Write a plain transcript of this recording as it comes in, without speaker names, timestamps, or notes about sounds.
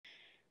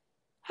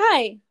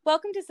Hi,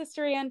 welcome to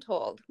Sistery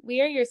Untold.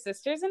 We are your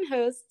sisters and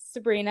hosts,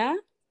 Sabrina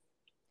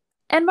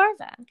and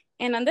Marva.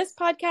 And on this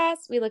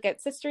podcast, we look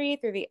at sistery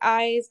through the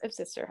eyes of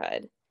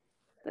sisterhood.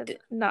 That's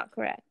not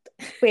correct.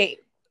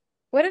 Wait,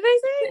 what did I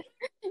say?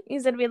 You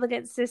said we look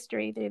at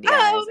sistery through the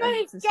eyes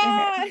of sisterhood.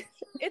 Oh my gosh!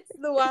 It's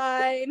the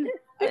wine.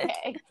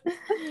 Okay.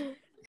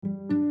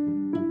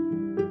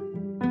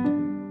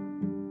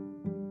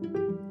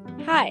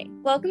 Hi,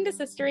 welcome to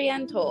Sistery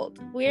Untold.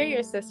 We are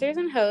your sisters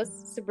and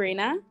hosts,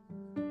 Sabrina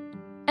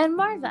and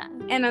Marva.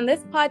 And on this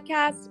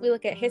podcast, we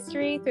look at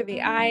history through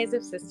the eyes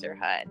of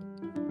sisterhood.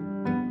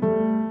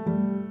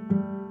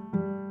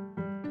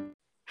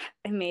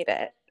 I made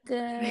it.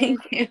 Good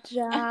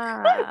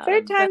job.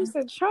 Third time's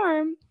the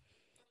charm.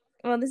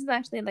 Well, this is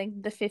actually like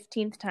the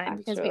 15th time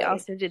because we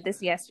also did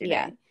this yesterday.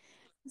 Yeah.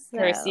 So.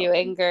 Curse you,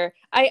 Anchor.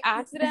 I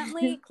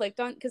accidentally clicked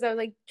on, because I was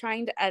like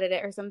trying to edit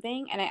it or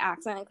something, and I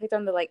accidentally clicked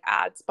on the like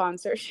ad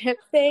sponsorship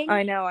thing.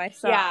 I know, I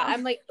saw. Yeah,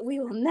 I'm like, we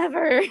will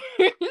never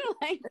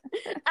like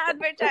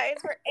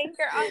advertise for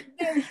Anchor on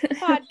this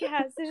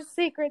podcast. It's a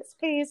sacred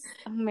space.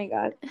 Oh my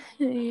god.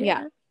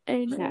 Yeah.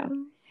 I know.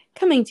 So,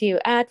 coming to you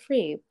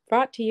ad-free,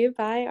 brought to you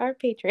by our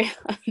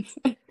Patreons.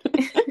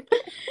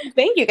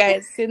 Thank you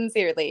guys,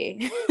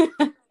 sincerely.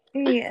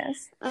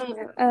 Yes.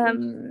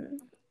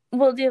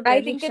 We'll do a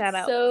I think shout it's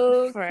out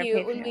so for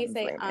cute when we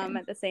say later.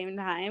 At the same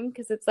time,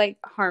 because it's like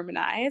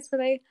harmonized. We're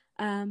like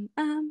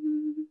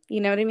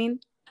you know what I mean?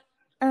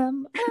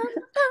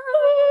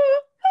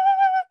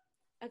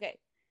 Okay,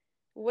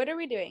 what are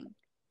we doing?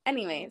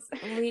 Anyways,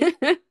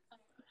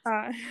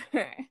 I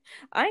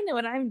know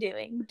what I'm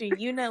doing. Do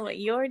you know what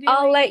you're doing?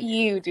 I'll let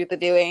you do the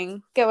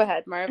doing. Go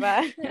ahead,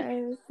 Marva.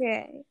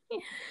 Okay.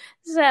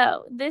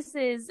 So this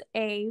is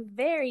a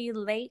very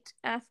late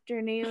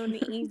afternoon,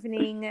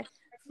 evening,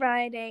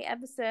 Friday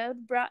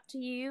episode brought to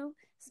you,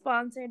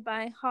 sponsored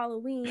by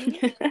Halloween,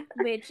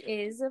 which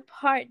is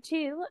part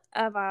 2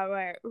 of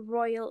our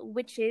Royal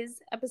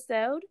Witches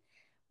episode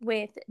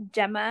with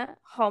Gemma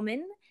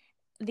Holman,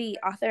 the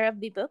author of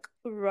the book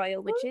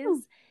Royal Witches.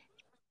 Ooh.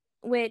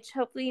 Which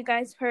hopefully you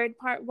guys heard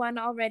part 1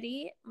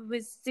 already. It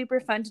was super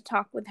fun to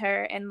talk with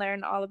her and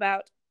learn all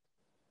about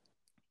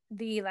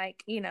the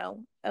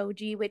OG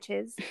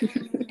witches.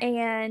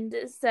 And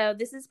so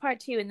this is part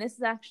 2, and this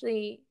is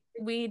actually,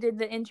 we did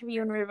the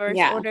interview in reverse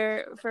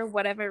order for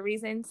whatever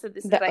reason. So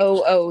this is like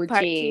OOG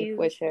part 2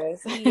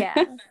 witches.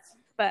 Yeah.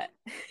 But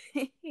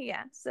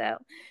yeah, so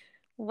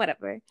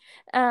whatever.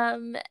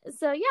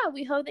 So yeah,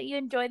 we hope that you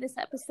enjoy this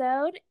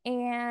episode,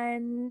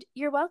 and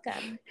you're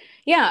welcome.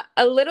 Yeah,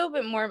 a little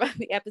bit more about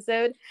the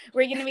episode.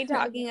 We're going to be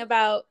talking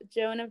about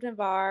Joan of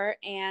Navarre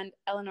and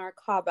Eleanor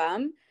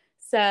Cobham.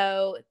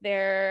 So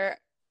we're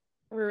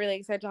really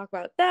excited to talk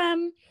about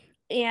them.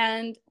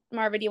 And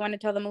Marva, do you want to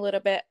tell them a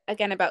little bit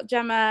again about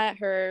Gemma,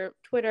 her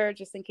Twitter,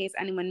 just in case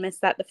anyone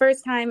missed that the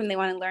first time and they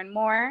want to learn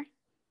more?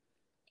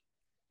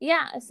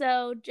 Yeah,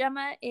 so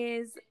Gemma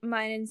is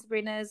mine and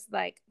Sabrina's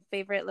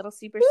favorite little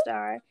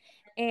superstar,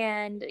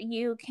 and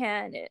you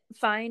can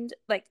find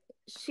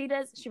she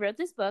wrote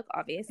this book,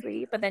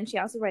 obviously, but then she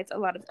also writes a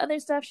lot of other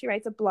stuff. She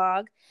writes a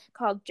blog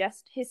called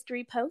Just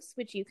History Posts,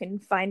 which you can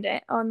find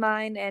it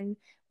online, and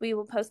we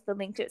will post the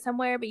link to it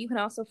somewhere, but you can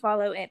also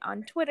follow it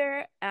on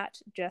Twitter at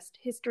Just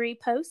History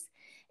Posts.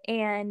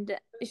 And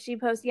she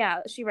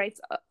writes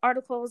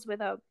articles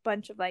with a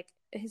bunch of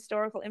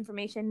historical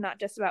information, not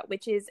just about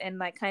witches, and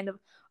kind of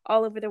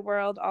all over the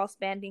world, all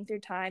spanning through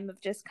time,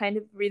 of just kind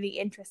of really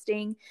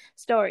interesting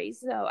stories.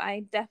 So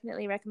I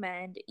definitely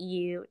recommend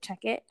you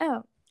check it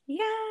out.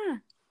 Yeah.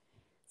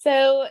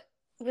 So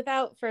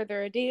without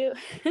further ado,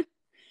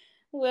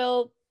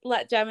 we'll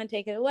let Gemma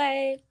take it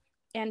away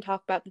and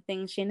talk about the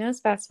things she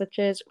knows best, which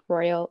is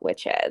Royal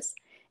Witches.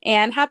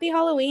 And happy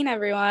Halloween,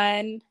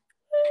 everyone.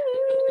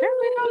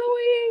 Happy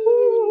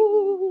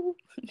Halloween.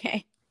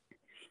 Okay.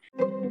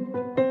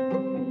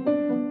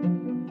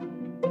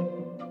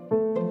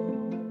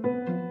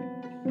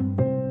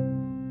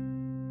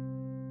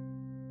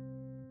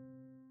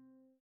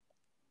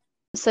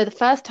 So the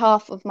first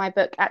half of my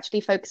book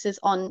actually focuses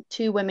on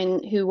 2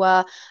 women who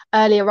were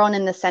earlier on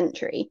in the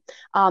century.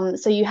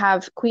 So you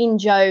have Queen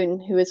Joan,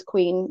 who is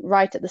queen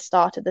right at the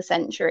start of the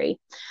century.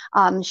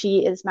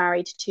 She is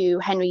married to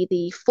Henry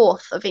IV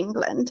of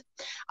England.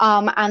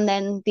 And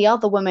then the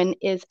other woman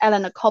is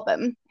Eleanor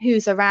Cobham,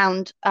 who's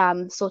around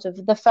sort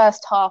of the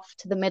first half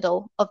to the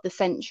middle of the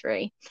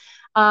century.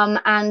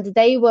 And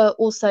they were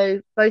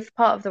also both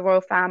part of the royal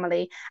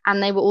family,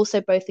 and they were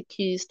also both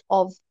accused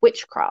of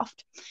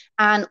witchcraft.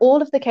 And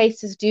all of the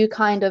cases do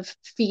kind of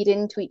feed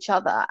into each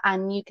other,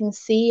 and you can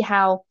see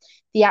how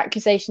the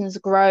accusations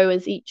grow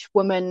as each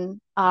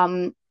woman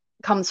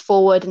comes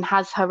forward and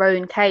has her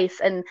own case,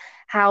 and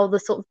how the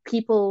sort of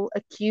people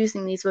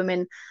accusing these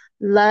women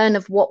learn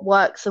of what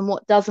works and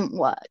what doesn't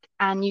work.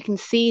 And you can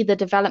see the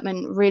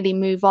development really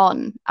move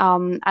on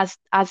as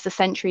the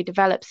century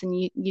develops, and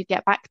you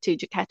get back to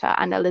Jacquetta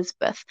and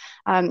Elizabeth.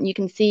 You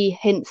can see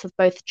hints of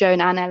both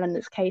Joan and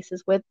Eleanor's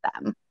cases with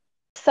them.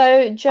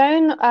 So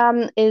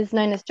Joan is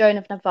known as Joan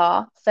of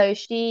Navarre. So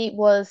she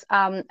was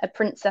a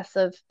princess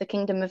of the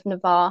Kingdom of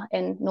Navarre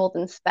in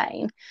northern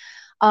Spain.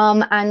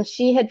 And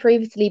she had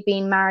previously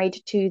been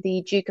married to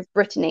the Duke of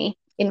Brittany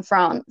in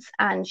France,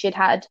 and she'd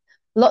had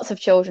lots of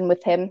children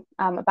with him,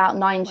 about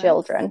nine Wow.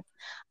 children.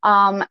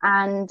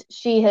 And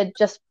she had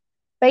just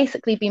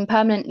basically been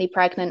permanently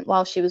pregnant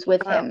while she was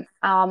with Wow. him,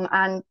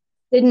 and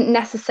didn't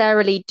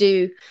necessarily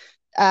do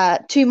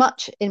too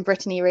much in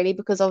Brittany really,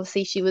 because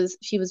obviously she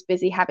was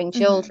busy having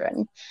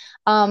children.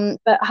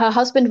 But her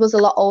husband was a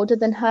lot older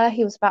than her.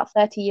 He was about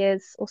 30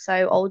 years or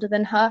so older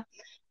than her.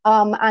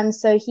 And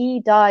so he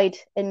died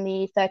in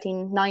the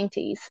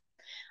 1390s.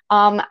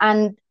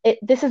 And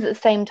this is at the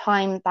same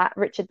time that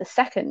Richard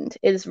II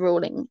is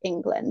ruling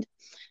England.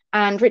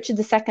 And Richard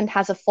II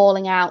has a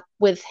falling out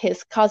with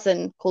his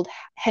cousin called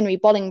Henry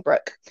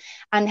Bolingbroke.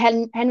 And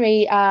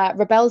Henry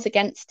rebels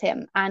against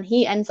him, and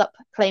he ends up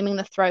claiming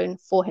the throne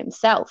for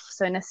himself.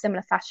 So in a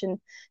similar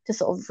fashion to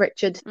sort of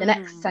Richard the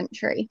next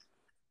century.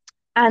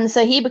 And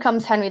so he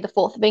becomes Henry IV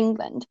of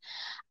England.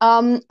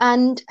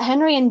 And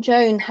Henry and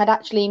Joan had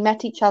actually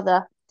met each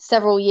other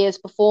several years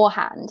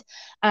beforehand,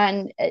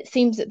 and it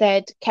seems that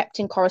they'd kept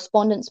in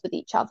correspondence with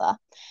each other.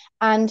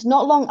 And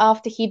not long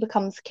after he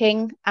becomes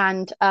king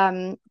and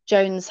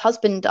Joan's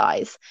husband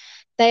dies,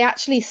 they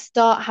actually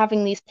start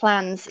having these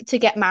plans to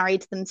get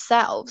married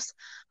themselves.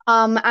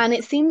 And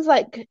it seems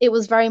like it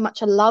was very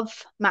much a love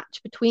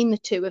match between the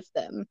two of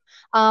them,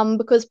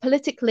 because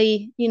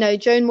politically, you know,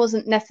 Joan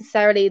wasn't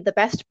necessarily the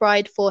best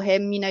bride for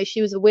him. You know,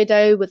 she was a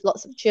widow with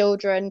lots of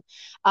children.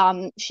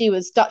 She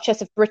was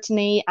Duchess of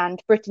Brittany,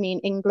 and Brittany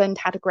and England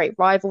had a great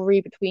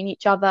rivalry between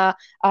each other.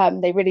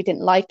 They really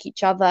didn't like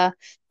each other.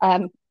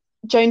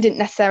 Joan didn't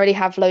necessarily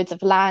have loads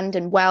of land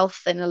and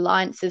wealth and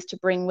alliances to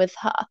bring with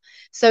her.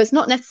 So it's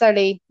not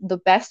necessarily the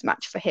best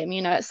match for him.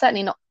 You know, it's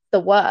certainly not the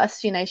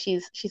worst. You know,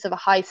 she's of a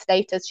high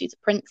status. She's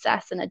a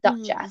princess and a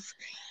duchess.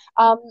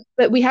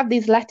 But we have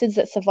these letters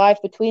that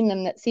survive between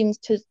them that seems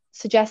to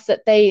suggest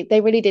that they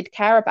really did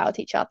care about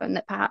each other, and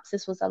that perhaps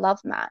this was a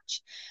love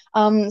match.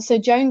 So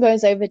Joan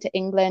goes over to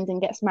England and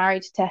gets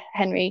married to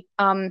Henry.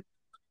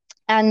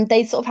 And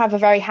they sort of have a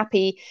very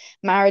happy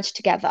marriage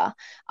together.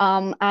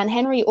 And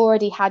Henry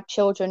already had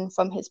children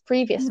from his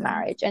previous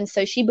marriage, and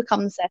so she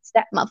becomes their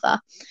stepmother.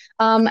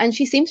 And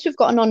she seems to have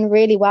gotten on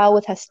really well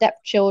with her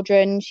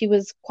stepchildren. She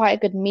was quite a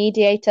good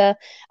mediator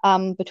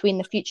between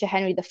the future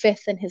Henry V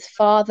and his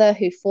father,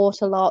 who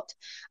fought a lot.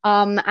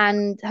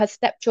 And her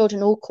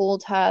stepchildren all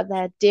called her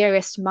their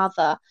dearest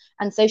mother.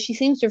 And so she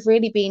seems to have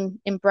really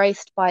been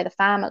embraced by the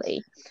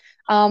family.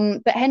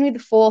 But Henry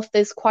IV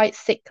is quite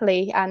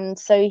sickly, and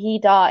so he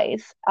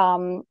dies.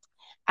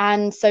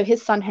 And so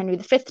his son Henry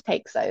V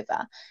takes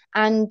over,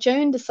 and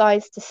Joan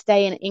decides to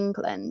stay in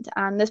England.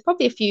 And there's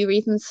probably a few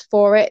reasons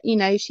for it. You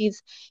know,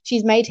 she's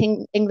made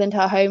England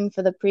her home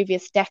for the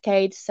previous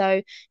decade,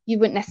 so you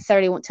wouldn't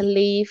necessarily want to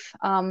leave.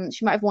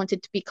 She might have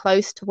wanted to be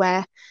close to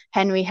where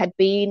Henry had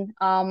been,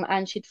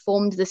 and she'd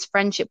formed this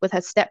friendship with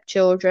her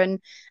stepchildren,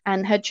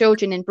 and her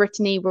children in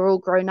Brittany were all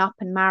grown up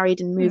and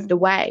married and moved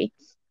away.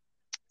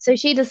 So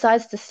she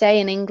decides to stay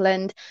in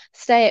England,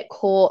 stay at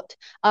court,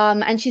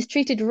 and she's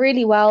treated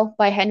really well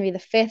by Henry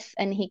V,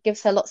 and he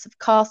gives her lots of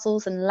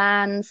castles and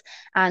lands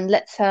and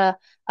lets her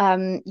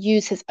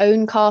use his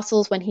own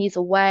castles when he's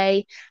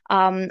away.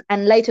 And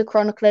later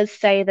chroniclers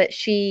say that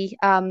she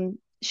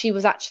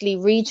was actually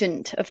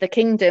regent of the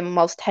kingdom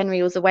whilst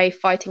Henry was away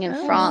fighting in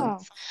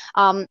France.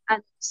 Wow.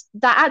 And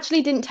that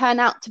actually didn't turn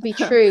out to be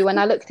true. When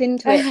I looked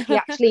into it,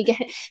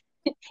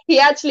 he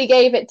actually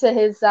gave it to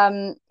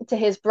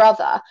his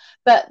brother.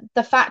 But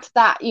the fact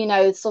that, you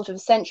know, sort of a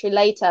century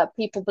later,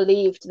 people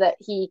believed that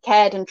he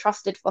cared and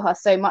trusted for her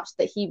so much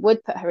that he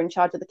would put her in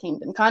charge of the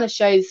kingdom kind of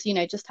shows, you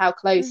know, just how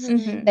close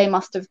they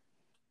must have.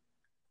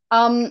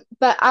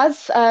 But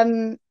as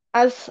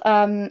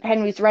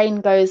Henry's reign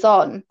goes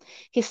on,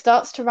 he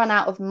starts to run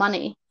out of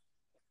money.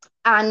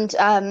 And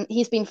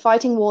he's been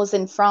fighting wars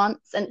in France,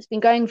 and it's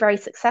been going very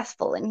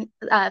successfully.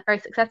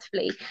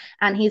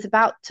 And he's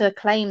about to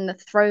claim the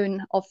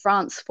throne of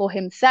France for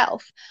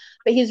himself,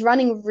 but he's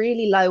running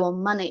really low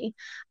on money,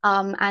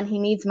 and he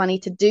needs money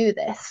to do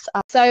this.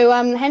 So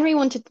Henry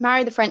wanted to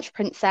marry the French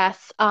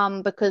princess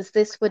because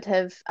this would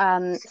have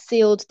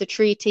sealed the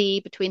treaty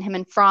between him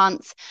and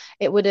France.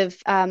 It would have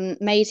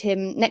made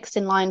him next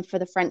in line for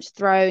the French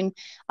throne.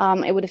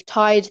 It would have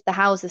tied the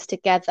houses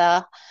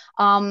together.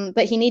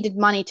 But he needed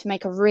money to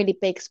make a really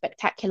big,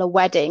 spectacular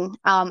wedding.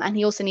 And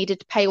he also needed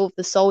to pay all of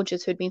the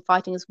soldiers who had been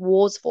fighting his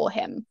wars for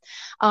him.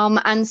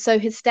 And so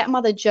his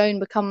stepmother, Joan,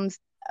 becomes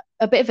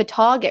a bit of a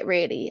target,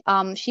 really.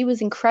 She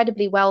was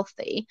incredibly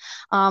wealthy.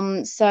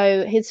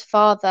 So his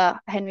father,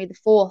 Henry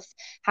IV,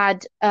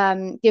 had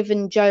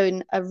given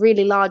Joan a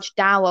really large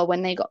dower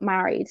when they got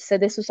married. So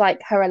this was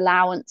like her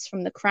allowance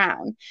from the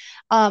crown.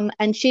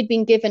 And she'd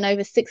been given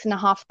over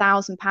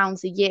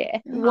 £6,500 a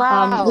year.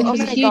 Wow. Which was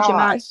a huge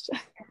amount.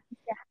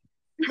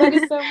 That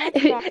is so much.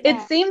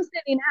 It seems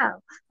silly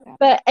now,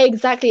 but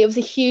exactly, it was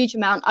a huge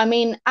amount. I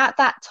mean, at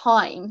that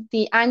time,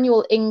 the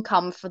annual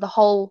income for the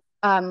whole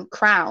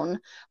crown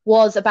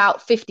was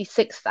about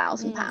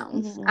 £56,000,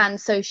 Mm-hmm. and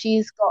so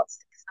she's got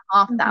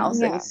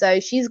 6,500. Yeah. So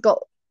she's got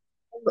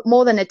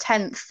more than a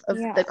tenth of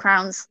Yeah. the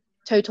crown's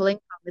total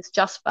income is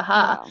just for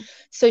her. Wow.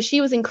 So she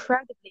was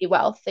incredibly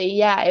wealthy.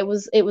 Yeah, it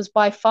was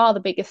by far the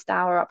biggest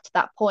dower up to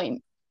that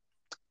point.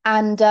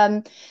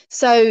 And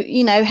so,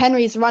 you know,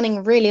 Henry's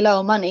running really low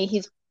on money.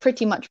 He's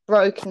pretty much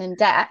broken in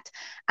debt.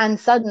 And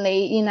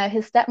suddenly, you know,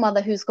 his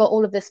stepmother, who's got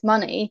all of this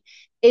money,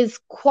 is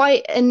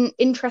quite an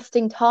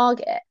interesting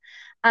target.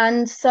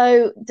 And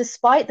so,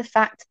 despite the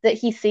fact that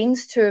he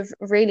seems to have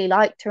really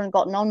liked her and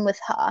gotten on with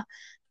her,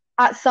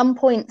 at some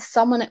point,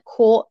 someone at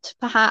court,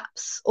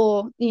 perhaps,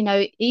 or, you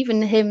know,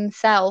 even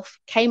himself,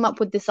 came up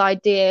with this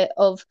idea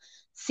of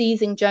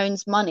seizing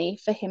Joan's money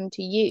for him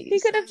to use. He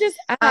could have just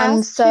And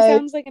asked. so, She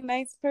sounds like a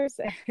nice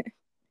person.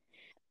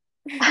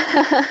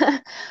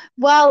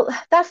 well,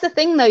 that's the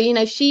thing, though, you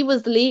know, she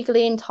was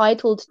legally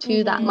entitled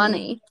to that Mm-hmm.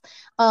 money.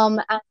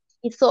 And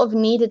he sort of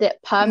needed it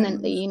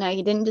permanently. Mm. You know,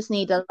 he didn't just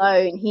need a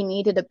loan, he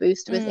needed a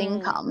boost to his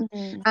income.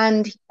 Mm-hmm.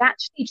 And he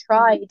actually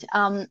tried,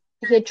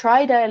 he had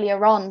tried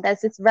earlier on.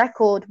 There's this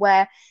record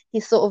where he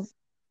sort of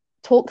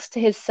talks to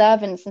his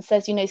servants and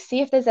says, you know,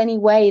 see if there's any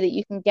way that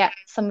you can get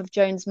some of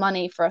Joan's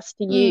money for us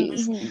to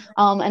use.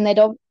 Mm-hmm. And they'd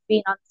obviously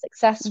been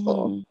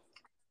unsuccessful. Mm-hmm.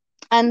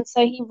 And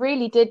so he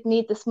really did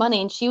need this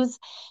money. And she was,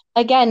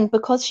 again,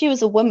 because she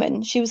was a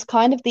woman, she was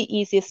kind of the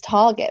easiest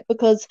target,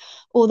 because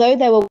although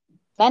there were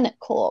men at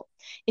court,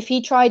 if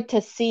he tried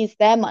to seize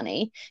their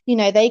money, you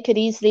know, they could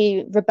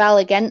easily rebel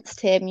against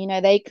him. You know,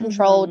 they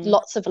controlled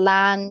lots of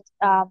land.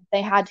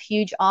 They had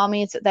huge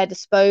armies at their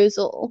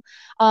disposal.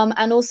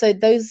 And also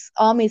those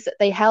armies that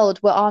they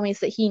held were armies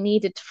that he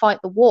needed to fight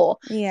the war.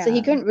 Yeah. So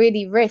he couldn't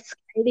really risk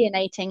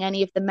alienating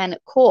any of the men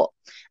at court.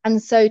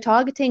 And so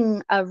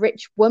targeting a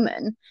rich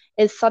woman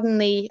is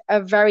suddenly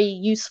a very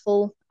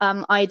useful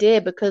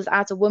idea, because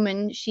as a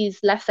woman, she's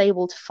less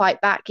able to fight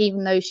back,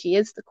 even though she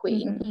is the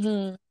queen.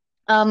 Mm-hmm.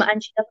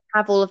 And she doesn't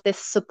have all of this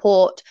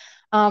support,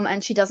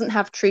 and she doesn't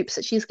have troops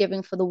that she's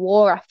giving for the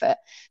war effort.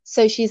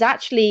 So she's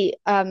actually,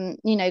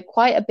 you know,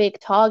 quite a big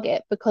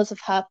target because of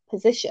her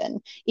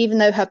position, even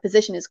though her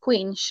position as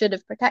queen should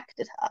have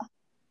protected her.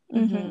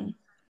 Mm-hmm.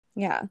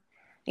 Yeah.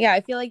 Yeah,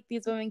 I feel like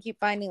these women keep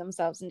finding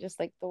themselves in just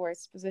like the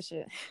worst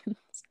position.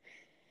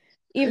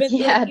 Even though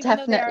they are like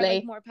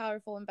definitely more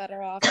powerful and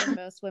better off than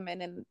most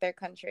women in their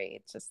country,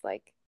 it's just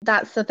like,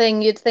 that's the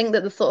thing. You'd think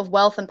that the sort of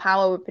wealth and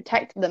power would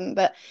protect them,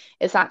 but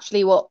it's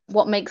actually what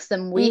makes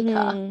them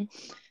weaker.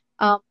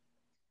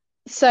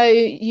 So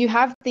you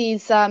have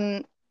these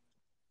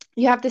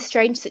you have this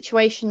strange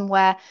situation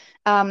where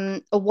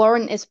a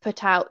warrant is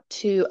put out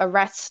to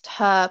arrest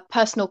her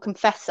personal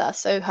confessor,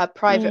 so her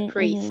private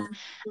priest,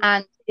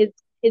 and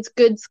his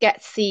goods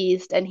get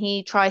seized and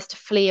he tries to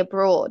flee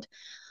abroad.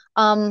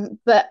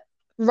 But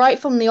right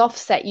from the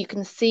offset, you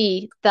can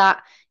see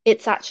that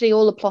it's actually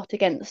all a plot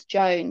against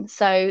Joan.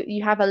 So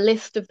you have a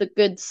list of the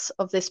goods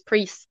of this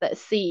priest that are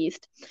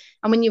seized.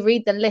 And when you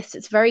read the list,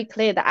 it's very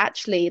clear that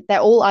actually they're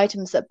all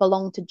items that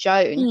belong to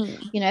Joan.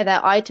 You know,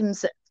 they're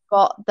items that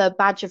got the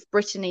badge of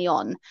Brittany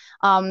on.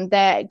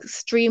 They're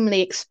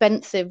extremely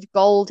expensive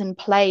gold and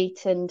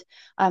plate and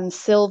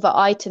silver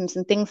items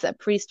and things that a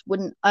priest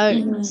wouldn't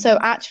own. So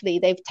actually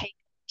they've taken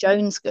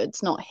Joan's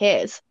goods, not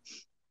his.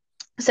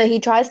 So he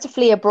tries to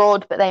flee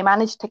abroad, but they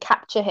manage to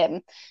capture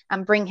him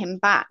and bring him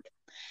back.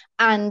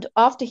 And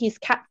after he's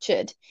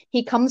captured,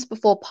 he comes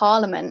before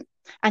Parliament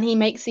and he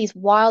makes these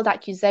wild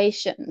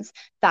accusations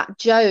that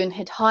Joan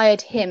had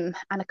hired him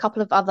and a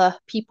couple of other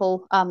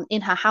people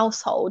in her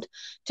household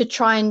to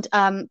try and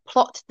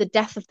plot the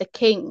death of the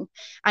king.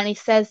 And he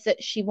says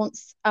that she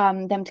wants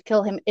them to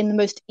kill him in the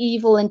most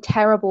evil and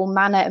terrible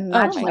manner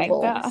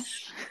imaginable. Oh my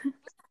gosh.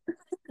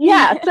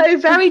 Yeah, so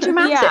very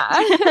dramatic.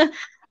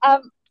 Yeah.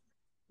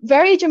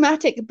 Very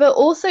dramatic, but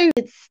also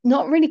it's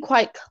not really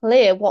quite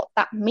clear what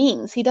that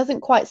means. He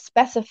doesn't quite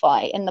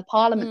specify in the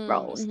Parliament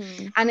rolls.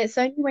 And it's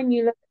only when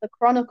you look at the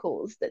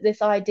chronicles that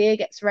this idea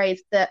gets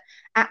raised that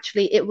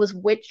actually it was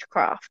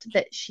witchcraft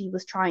that she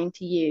was trying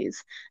to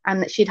use,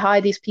 and that she'd hire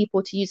these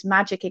people to use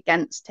magic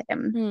against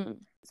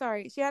him.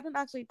 Sorry, she hadn't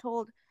actually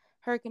told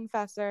her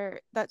confessor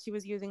that she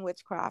was using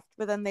witchcraft,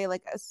 but then they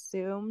like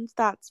assumed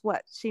that's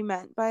what she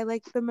meant by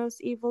like the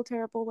most evil,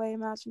 terrible way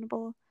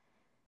imaginable.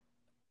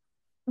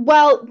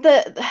 Well,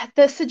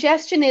 the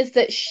suggestion is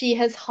that she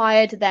has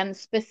hired them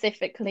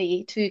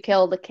specifically to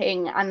kill the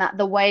king, and that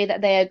the way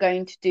that they are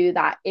going to do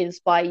that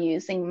is by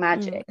using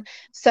magic.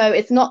 So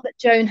it's not that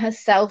Joan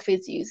herself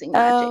is using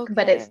magic,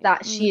 but it's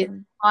that she is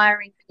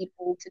hiring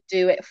people to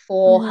do it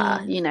for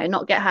her, you know,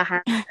 not get her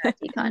hands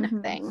dirty kind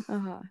of thing.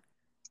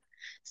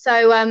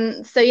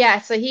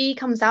 So he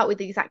comes out with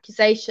these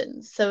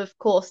accusations. So of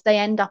course they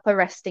end up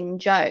arresting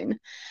Joan.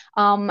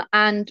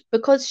 And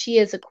because she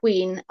is a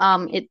queen,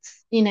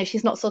 it's, you know,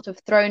 she's not sort of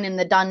thrown in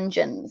the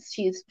dungeons.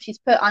 She's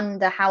put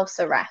under house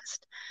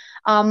arrest.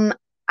 And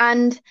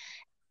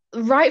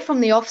right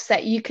from the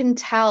offset, you can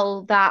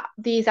tell that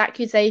these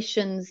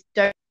accusations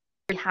don't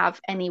have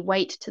any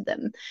weight to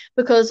them,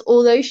 because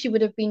although she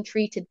would have been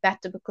treated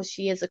better because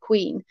she is a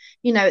queen,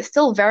 it's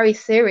still very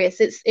serious.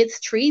 It's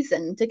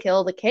treason to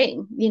kill the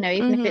king,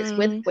 even if it's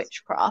with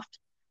witchcraft.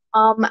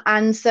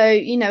 And so,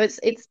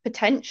 it's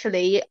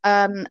potentially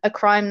a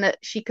crime that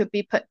she could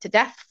be put to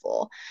death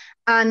for.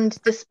 And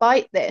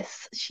despite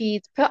this,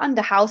 she's put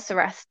under house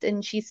arrest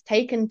and she's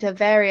taken to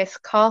various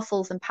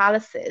castles and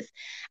palaces.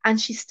 And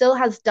she still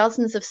has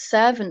dozens of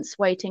servants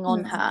waiting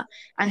on her.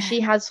 And she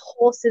has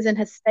horses in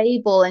her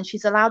stable and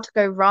she's allowed to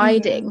go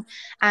riding.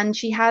 And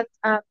she has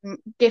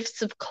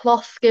gifts of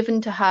cloth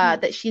given to her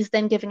that she's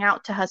then giving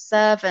out to her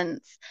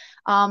servants.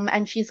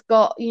 And she's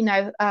got,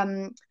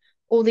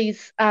 all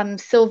these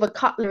silver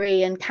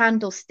cutlery and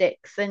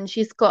candlesticks, and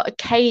she's got a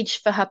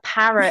cage for her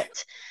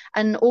parrot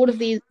and all of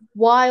these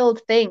wild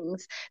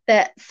things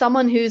that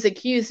someone who's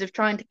accused of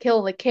trying to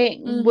kill the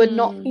king would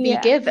not be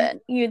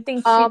given. You'd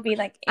think she'd be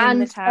like in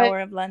the Tower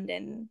of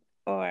London,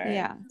 or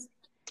exactly.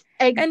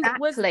 And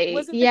was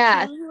it the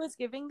king who was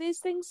giving these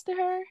things to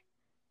her,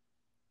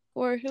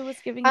 or who was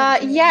giving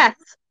them to her?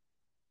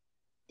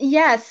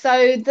 Yes,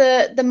 so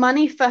the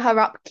money for her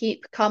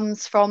upkeep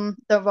comes from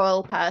the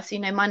royal purse.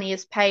 Money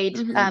is paid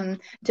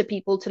to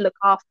people to look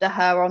after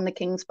her on the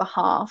king's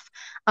behalf.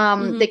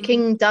 The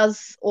king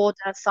does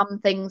order some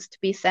things to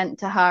be sent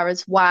to her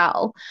as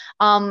well.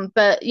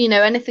 But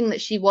anything that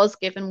she was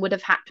given would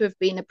have had to have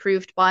been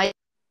approved by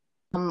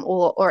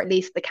or at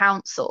least the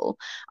council.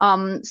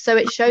 So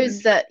it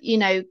shows that,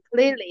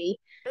 clearly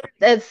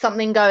there's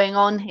something going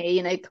on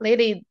here.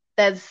 Clearly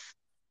there's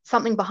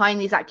something behind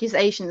these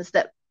accusations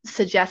that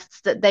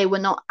suggests that they were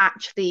not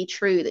actually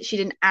true, that she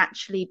didn't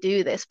actually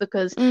do this,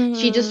 because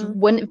she just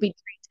wouldn't be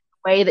treated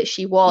the way that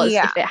she was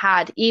if it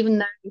had, even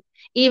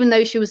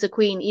though she was a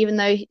queen, even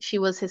though she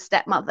was his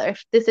stepmother.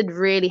 If this had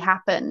really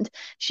happened,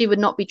 she would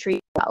not be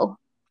treated well.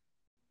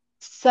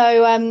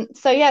 So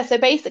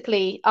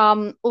basically,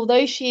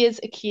 although she is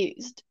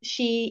accused,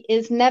 she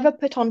is never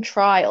put on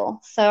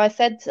trial. So I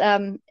said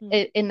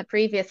in the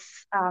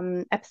previous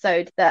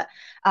episode that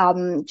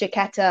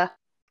Jacquetta,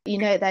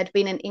 there'd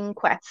been an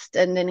inquest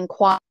and an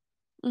inquiry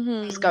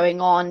was going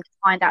on to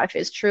find out if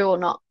it's true or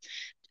not.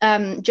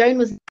 Joan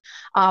was,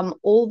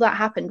 all that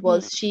happened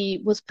was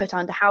she was put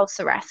under house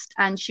arrest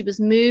and she was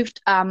moved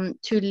to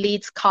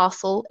Leeds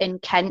Castle in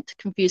Kent,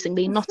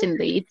 confusingly, not in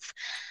Leeds.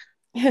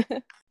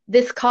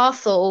 This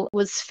castle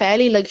was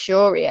fairly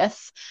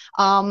luxurious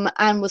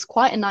and was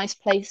quite a nice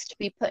place to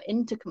be put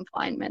into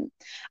confinement.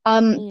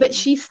 But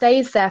she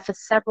stays there for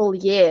several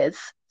years.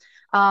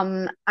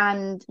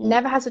 And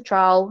never has a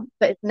trial,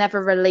 but it's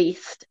never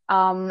released.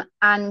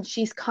 And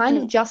she's kind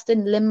of just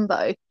in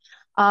limbo.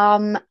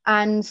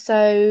 And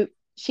so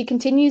she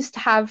continues to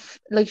have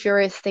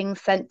luxurious things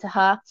sent to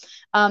her.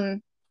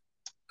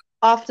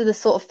 After the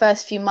sort of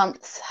first few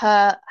months,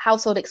 her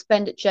household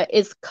expenditure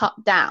is cut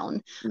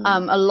down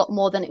a lot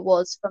more than it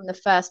was from the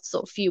first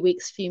sort of few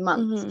weeks, few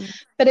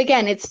months. But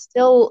again, it's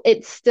still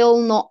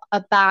not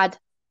a bad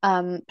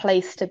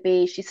place to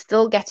be. She's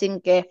still getting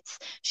gifts,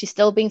 she's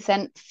still being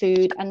sent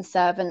food and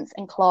servants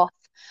and cloth,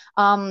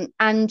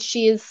 and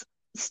she is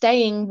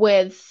staying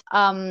with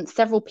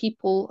several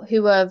people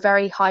who are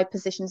very high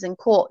positions in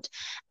court,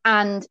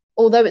 and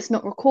although it's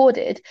not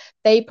recorded,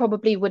 they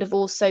probably would have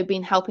also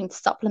been helping to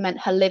supplement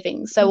her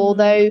living. So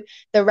although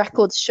the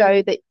records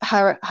show that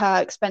her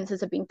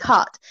expenses have been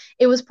cut,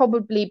 it was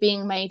probably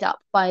being made up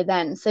by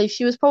then. So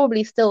she was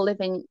probably still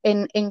living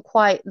in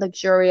quite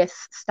luxurious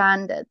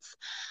standards.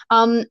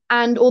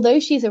 And although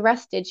she's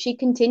arrested, she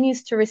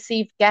continues to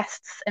receive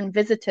guests and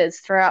visitors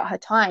throughout her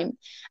time.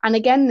 And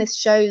again, this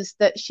shows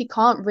that she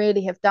can't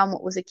really have done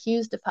what was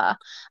accused of her,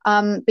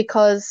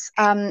 because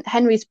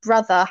Henry's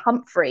brother,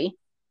 Humphrey,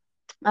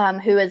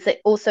 who is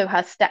also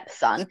her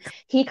stepson,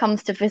 he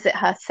comes to visit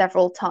her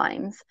several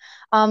times.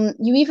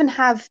 You even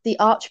have the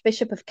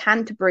Archbishop of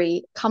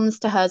Canterbury comes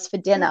to hers for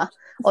dinner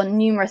on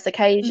numerous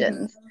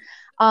occasions,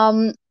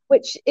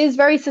 which is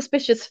very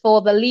suspicious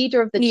for the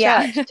leader of the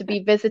church to be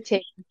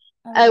visiting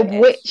a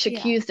witch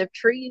accused of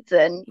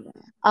treason.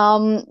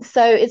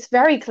 So it's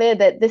very clear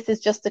that this is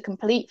just a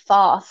complete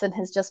farce and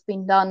has just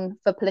been done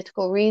for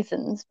political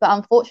reasons. But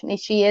unfortunately,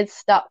 she is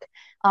stuck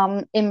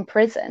in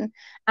prison,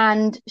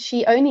 and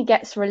she only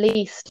gets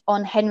released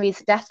on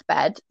Henry's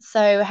deathbed.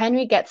 So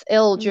Henry gets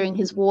ill during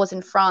his wars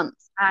in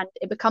France, and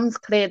it becomes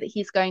clear that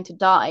he's going to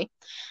die.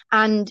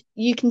 And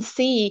you can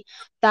see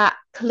that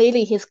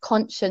clearly his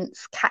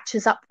conscience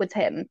catches up with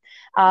him,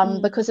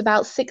 because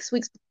about 6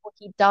 weeks before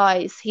he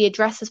dies, he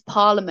addresses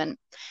Parliament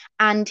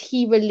and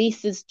he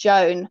releases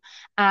Joan,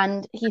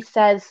 and he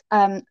says,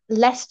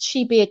 lest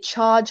she be a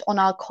charge on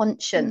our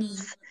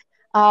conscience.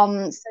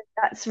 So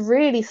that's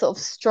really sort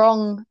of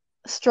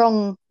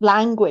strong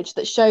language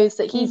that shows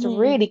that he's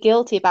really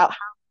guilty about how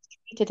he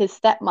treated his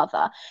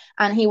stepmother,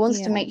 and he wants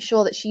to make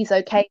sure that she's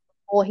okay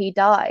before he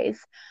dies.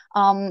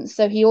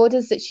 So he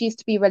orders that she's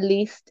to be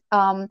released.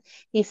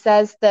 He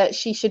says that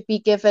she should be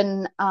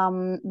given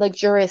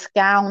luxurious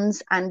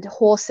gowns and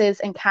horses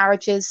and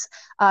carriages.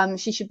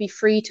 She should be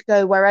free to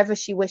go wherever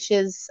she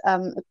wishes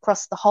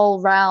across the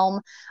whole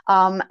realm,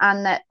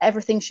 and that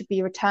everything should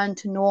be returned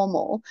to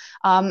normal.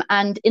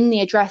 And in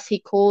the address, he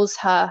calls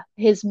her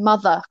his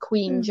mother,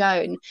 Queen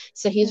Joan.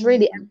 So he's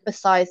really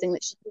emphasizing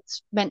that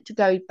she's meant to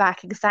go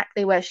back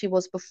exactly where she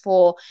was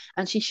before,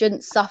 and she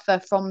shouldn't suffer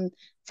from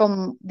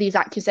these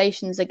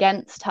accusations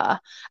against her,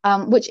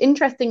 which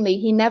interestingly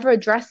he never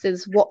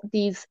addresses what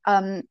these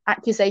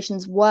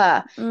accusations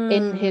were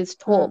in his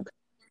talk.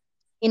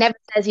 He never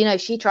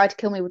says, she tried to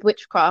kill me with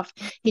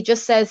witchcraft. He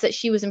just says that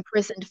she was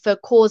imprisoned for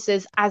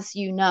causes as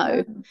you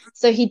know.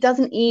 So he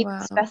doesn't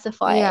even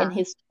specify it in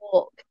his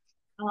talk.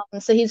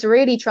 So he's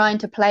really trying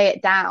to play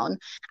it down.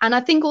 And I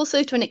think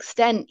also to an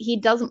extent, he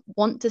doesn't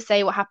want to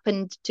say what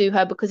happened to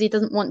her because he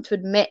doesn't want to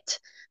admit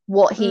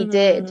what he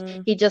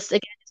did. He just, again,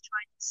 is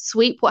trying to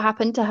sweep what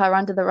happened to her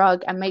under the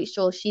rug and make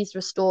sure she's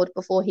restored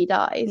before he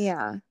dies.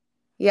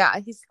 Yeah,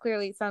 he's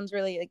clearly sounds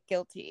really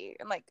guilty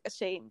and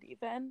ashamed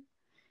even.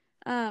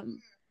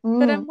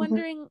 But I'm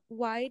wondering,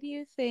 why do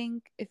you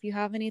think, if you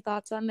have any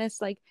thoughts on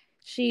this,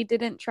 she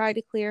didn't try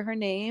to clear her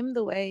name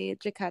the way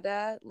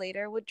Jacquetta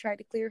later would try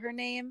to clear her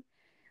name?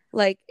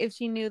 If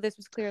she knew this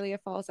was clearly a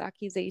false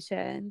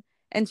accusation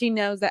and she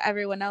knows that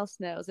everyone else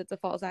knows it's a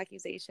false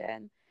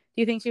accusation,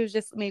 do you think she was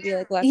just maybe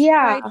less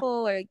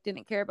prideful or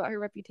didn't care about her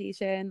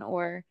reputation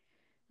or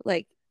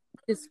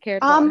just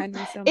cared about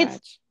Henry so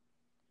much?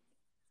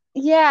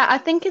 Yeah, I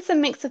think it's a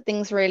mix of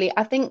things, really.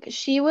 I think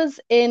she was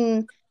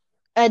in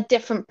a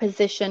different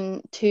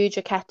position to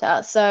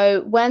Jacquetta.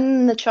 So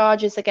when the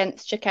charges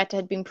against Jacquetta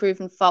had been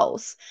proven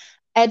false,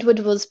 Edward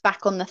was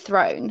back on the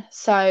throne.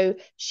 So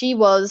she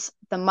was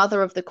the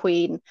mother of the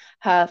queen.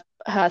 Her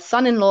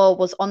son-in-law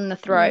was on the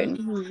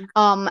throne.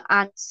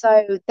 And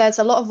so there's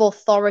a lot of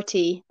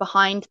authority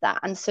behind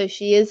that. And so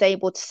she is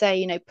able to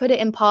say, put it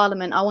in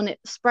Parliament. I want it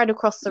spread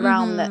across the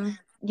realm that,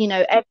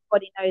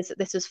 everybody knows that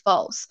this is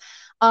false.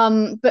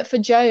 But for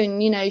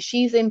Joan,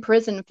 she's in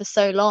prison for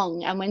so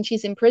long, and when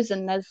she's in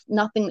prison, there's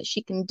nothing that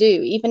she can do,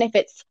 even if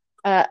it's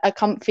a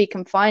comfy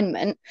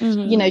confinement.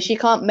 She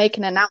can't make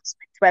an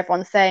announcement to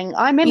everyone saying,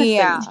 I'm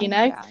innocent.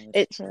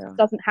 It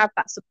doesn't have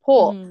that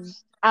support.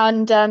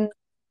 And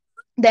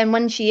then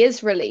when she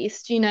is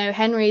released,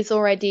 Henry's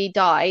already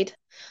died.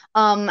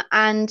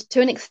 And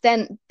to an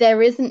extent,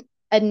 there isn't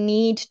a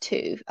need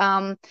to.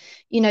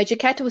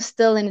 Jacquetta was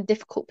still in a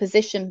difficult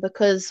position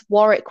because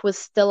Warwick was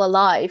still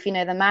alive. The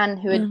man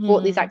who had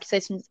brought these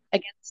accusations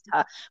against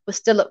her was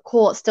still at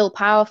court, still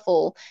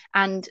powerful,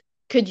 and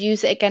could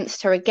use it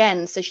against her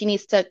again. So she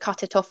needs to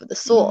cut it off at the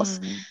source.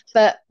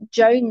 But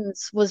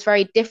Joan's was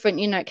very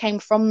different. It came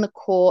from the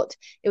court.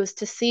 It was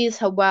to seize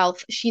her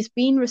wealth. She's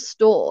been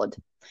restored.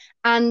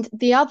 And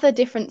the other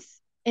difference,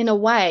 in a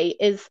way,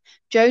 is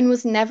Joan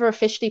was never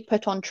officially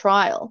put on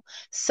trial.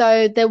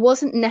 So there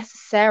wasn't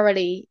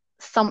necessarily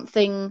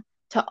something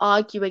to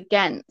argue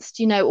against.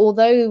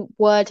 Although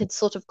word had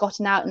sort of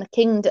gotten out in the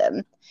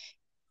kingdom,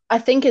 I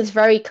think it's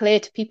very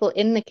clear to people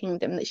in the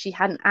kingdom that she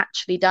hadn't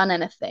actually done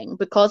anything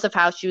because of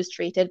how she was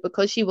treated,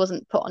 because she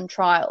wasn't put on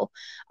trial.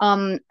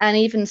 And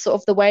even sort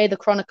of the way the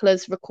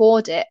chroniclers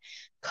record it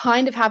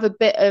kind of have a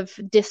bit of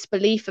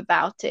disbelief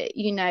about it.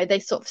 They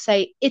sort of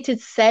say, it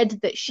is said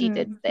that she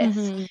did this.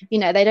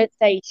 They don't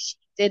say she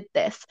did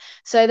this.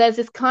 So there's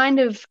this kind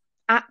of,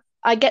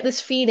 I get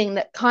this feeling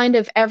that kind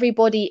of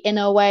everybody in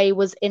a way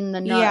was in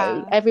the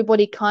know.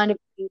 Everybody kind of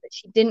knew that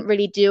she didn't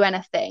really do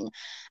anything.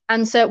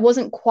 And so it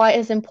wasn't quite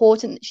as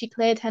important that she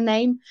cleared her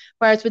name.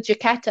 Whereas with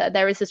Jacquetta,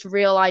 there is this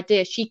real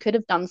idea she could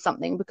have done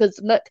something because,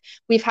 look,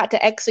 we've had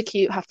to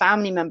execute her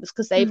family members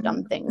because they've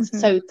done things.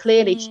 So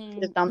clearly she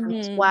could have done them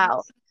as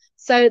well.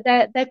 So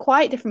they're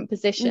quite different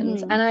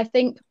positions. And I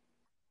think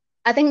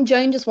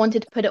Joan just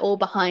wanted to put it all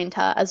behind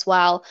her as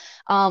well,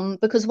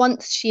 because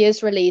once she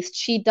is released,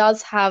 she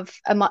does have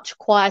a much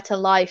quieter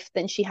life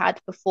than she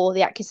had before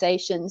the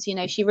accusations.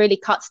 She really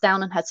cuts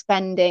down on her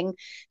spending.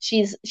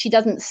 She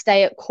doesn't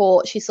stay at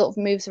court. She sort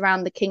of moves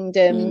around the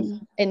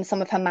kingdom in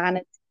some of her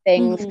manors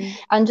things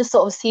and just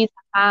sort of sees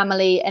her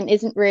family and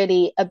isn't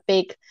really a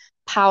big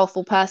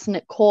powerful person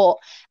at court.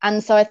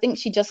 And so I think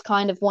she just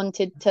kind of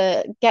wanted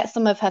to get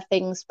some of her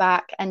things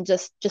back and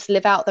just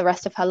live out the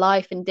rest of her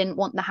life and didn't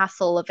want the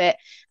hassle of it.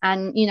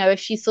 And if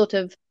she sort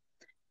of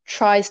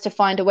tries to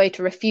find a way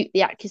to refute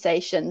the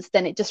accusations,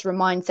 then it just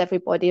reminds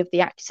everybody of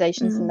the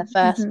accusations in the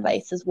first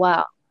place as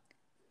well.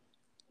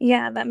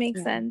 Yeah, that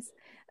makes sense.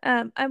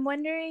 I'm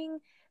wondering,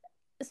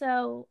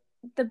 so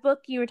the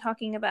book you were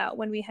talking about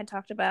when we had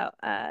talked about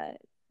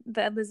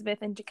the Elizabeth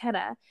and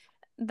Jacquetta,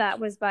 that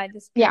was by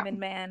this German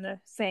man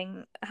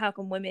saying, how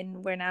come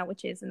women were now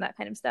witches and that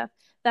kind of stuff.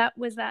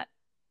 Was that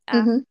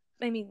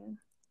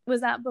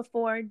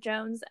before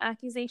Joan's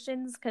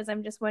accusations? Because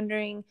I'm just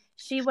wondering,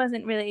 she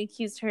wasn't really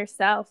accused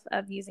herself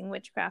of using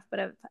witchcraft, but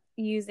of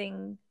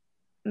using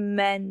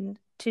men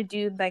to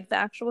do the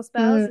actual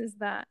spells. Is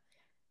that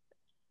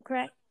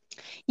correct?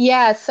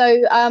 Yeah, so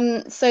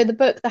the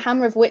book The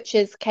Hammer of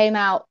Witches came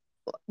out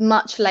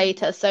much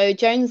later. So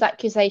Joan's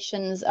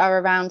accusations are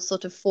around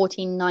sort of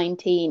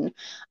 1419.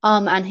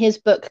 And his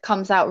book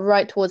comes out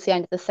right towards the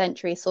end of the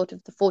century, sort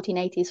of the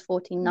 1480s,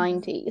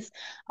 1490s.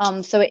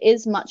 So it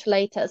is much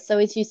later. So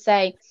as you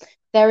say,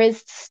 there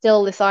is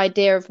still this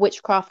idea of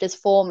witchcraft is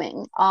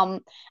forming.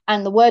 And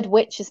the word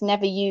witch is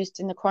never used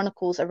in the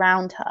chronicles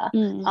around her.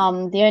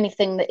 The only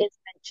thing that is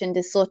mentioned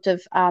is sort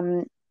of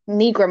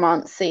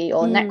negromancy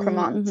or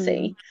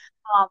necromancy.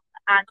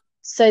 And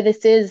so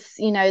this is,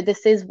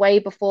 this is way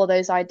before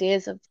those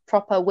ideas of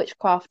proper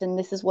witchcraft, and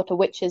this is what a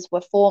witches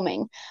were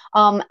forming.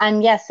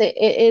 And yes, it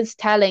is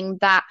telling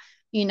that,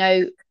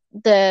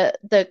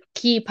 the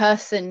key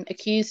person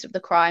accused of the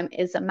crime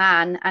is a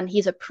man, and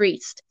he's a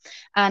priest.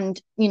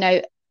 And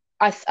I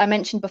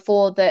mentioned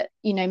before that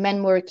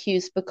men were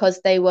accused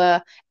because they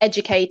were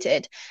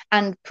educated,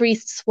 and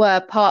priests were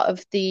part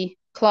of the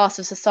class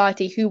of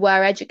society who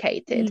were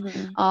educated.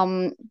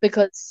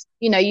 Because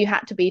you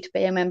had to be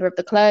a member of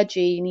the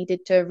clergy. You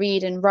needed to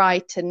read and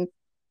write, and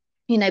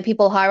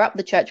people higher up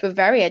the church were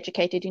very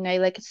educated.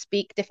 They could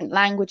speak different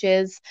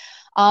languages.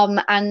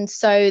 And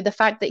so the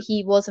fact that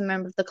he was a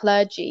member of the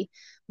clergy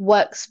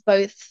works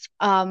both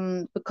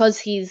because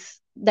he's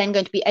then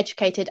going to be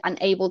educated and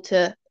able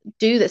to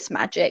do this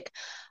magic,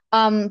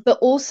 but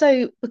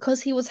also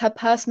because he was her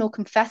personal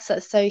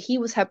confessor. So he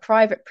was her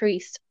private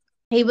priest.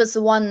 He was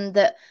the one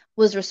that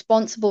was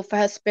responsible for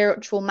her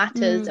spiritual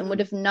matters and would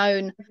have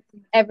known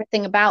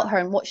everything about her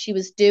and what she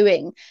was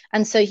doing.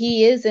 And so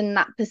he is in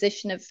that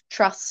position of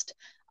trust,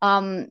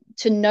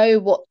 to know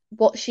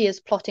what she is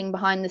plotting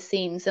behind the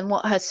scenes and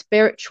what her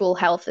spiritual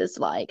health is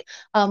like,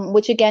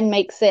 which again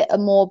makes it a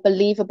more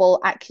believable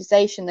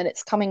accusation that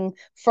it's coming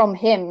from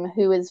him,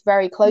 who is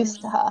very close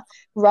to her,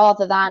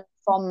 rather than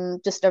from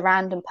just a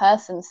random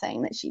person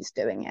saying that she's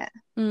doing it.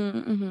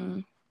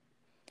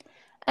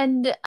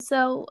 And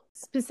so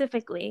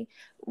specifically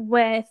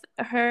with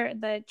her,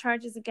 the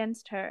charges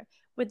against her,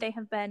 would they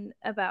have been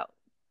about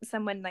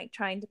someone like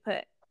trying to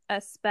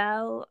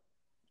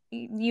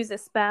use a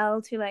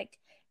spell to like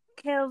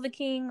kill the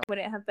king? Would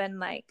it have been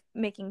like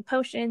making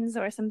potions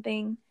or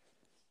something?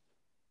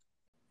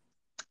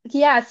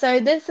 Yeah, so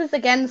this is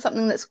again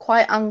something that's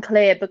quite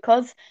unclear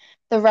because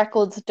the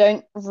records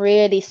don't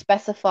really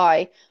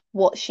specify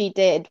what she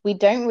did. We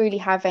don't really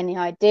have any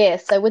idea.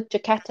 So with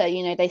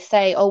Jacquetta, they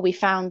say, oh, we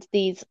found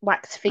these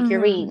wax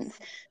figurines.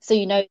 So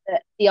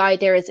that the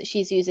idea is that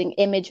she's using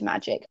image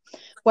magic.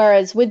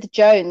 Whereas with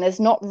Joan, there's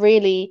not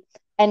really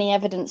any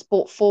evidence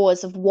brought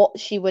forward of what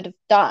she would have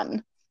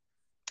done.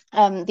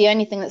 The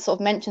only thing that sort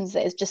of mentions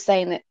it is just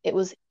saying that it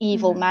was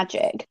evil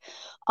magic.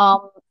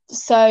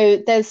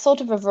 So there's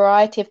sort of a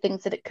variety of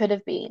things that it could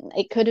have been.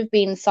 It could have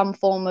been some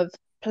form of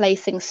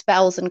placing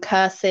spells and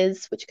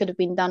curses, which could have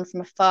been done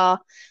from afar.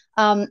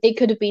 It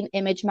could have been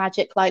image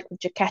magic, like with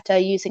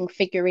Jacquetta, using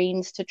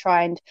figurines to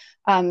try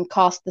and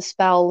cast the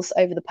spells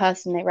over the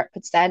person they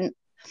represent.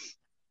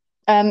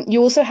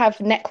 You also have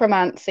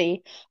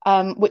necromancy,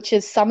 which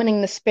is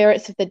summoning the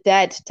spirits of the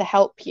dead to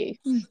help you.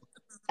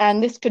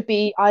 And this could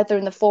be either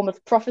in the form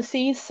of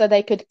prophecies, so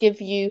they could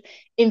give you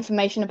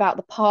information about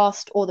the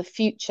past or the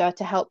future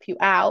to help you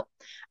out.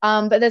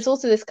 But there's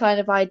also this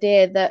kind of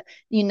idea that,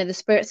 the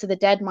spirits of the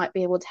dead might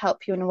be able to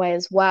help you in a way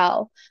as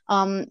well.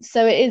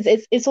 So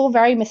it's all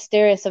very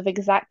mysterious of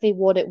exactly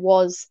what it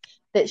was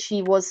that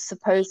she was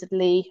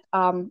supposedly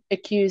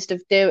accused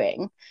of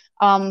doing.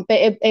 But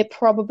it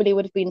probably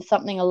would have been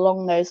something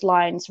along those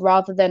lines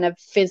rather than a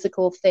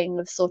physical thing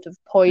of sort of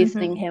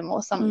poisoning him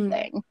or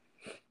something.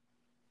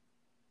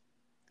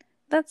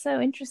 That's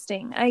so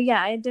interesting. I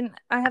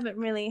haven't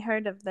really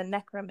heard of the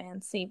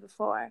necromancy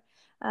before.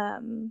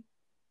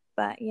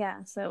 But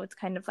yeah, so it's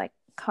kind of like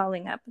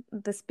calling up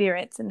the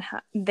spirits and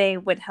how they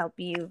would help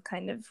you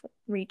kind of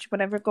reach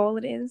whatever goal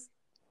it is.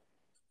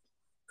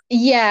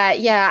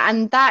 Yeah,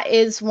 and that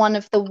is one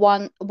of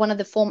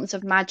the forms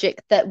of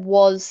magic that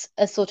was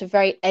a sort of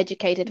very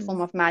educated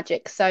form of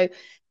magic. So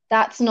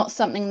that's not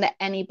something that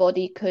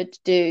anybody could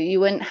do.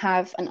 You wouldn't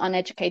have an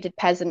uneducated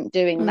peasant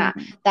doing that.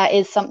 That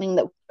is something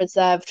that was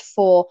reserved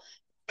for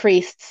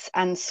priests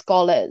and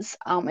scholars.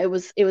 It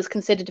was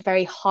considered a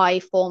very high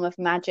form of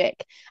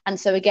magic. And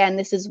so again,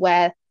 this is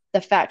where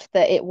the fact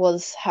that it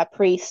was her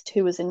priest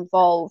who was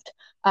involved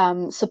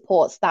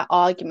supports that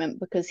argument,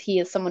 because he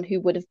is someone who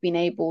would have been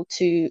able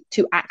to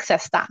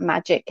access that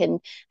magic and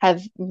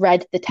have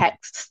read the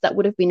texts that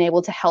would have been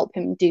able to help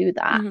him do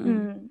that.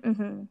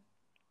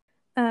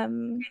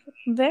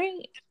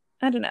 Very,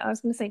 I don't know, I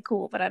was going to say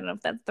cool, but I don't know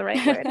if that's the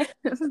right word.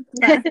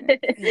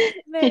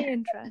 Very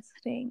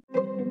interesting.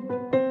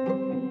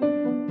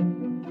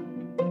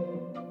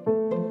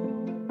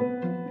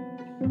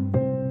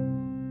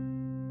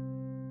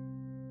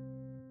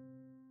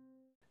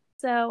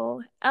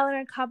 So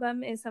Eleanor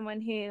Cobham is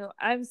someone who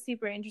I'm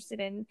super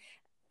interested in.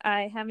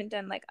 I haven't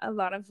done like a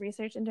lot of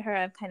research into her.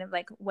 I've kind of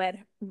like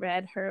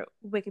read her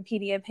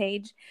Wikipedia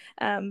page,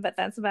 but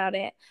that's about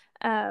it.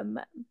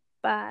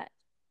 But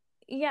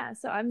yeah,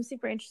 so I'm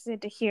super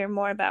interested to hear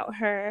more about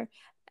her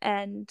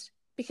and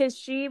because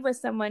she was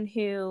someone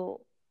who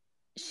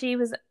she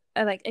was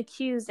like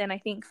accused and I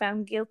think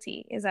found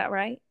guilty. Is that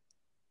right?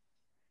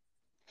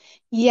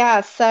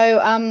 Yeah,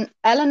 so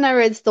Eleanor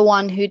is the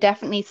one who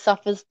definitely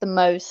suffers the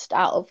most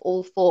out of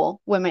all four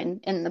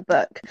women in the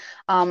book.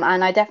 And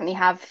I definitely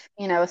have,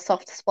 a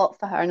soft spot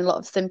for her and a lot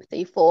of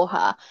sympathy for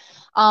her.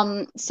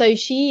 So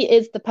she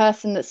is the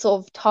person that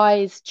sort of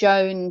ties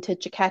Joan to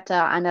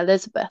Jacquetta and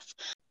Elizabeth.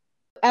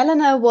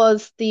 Eleanor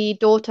was the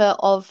daughter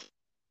of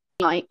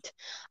Knight.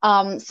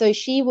 So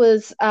she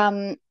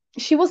wasn't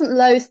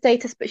low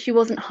status, but she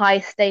wasn't high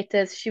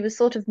status. She was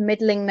sort of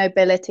middling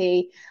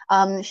nobility.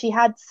 She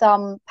had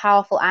some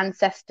powerful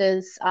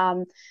ancestors.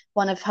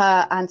 One of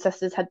her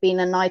ancestors had been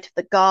a Knight of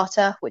the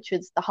Garter, which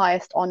was the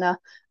highest honor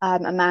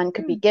a man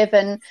could be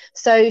given.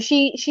 So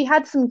she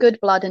had some good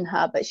blood in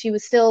her, but she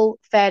was still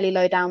fairly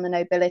low down the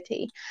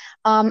nobility.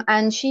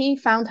 And she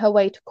found her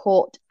way to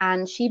court,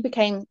 and she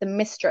became the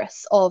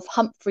mistress of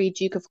Humphrey,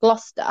 Duke of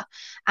Gloucester.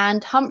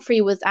 And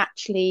Humphrey was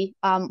actually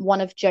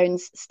one of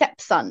Joan's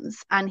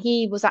stepsons, and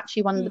he was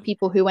actually one of the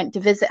people who went to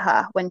visit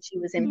her when she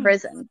was in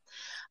prison.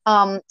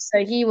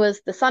 So he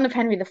was the son of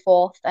Henry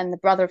IV and the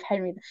brother of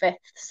Henry V,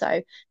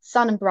 so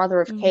son and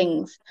brother of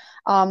kings.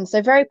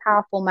 So very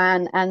powerful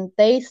man, and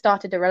they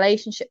started a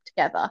relationship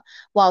together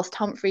whilst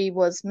Humphrey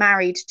was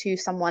married to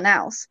someone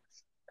else.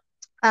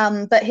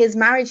 But his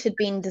marriage had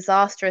been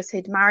disastrous.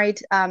 He'd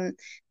married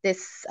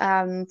this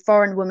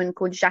foreign woman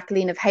called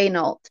Jacqueline of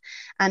Hainault,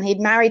 and he'd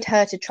married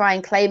her to try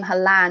and claim her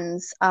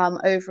lands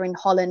over in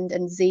Holland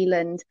and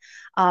Zealand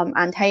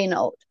and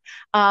Hainault.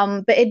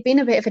 But it'd been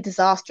a bit of a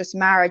disastrous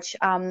marriage.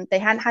 They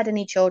hadn't had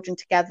any children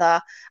together.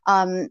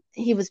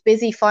 He was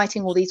busy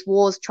fighting all these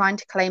wars, trying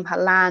to claim her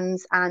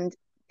lands, and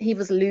he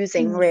was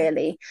losing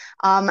really.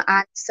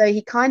 And so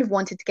he kind of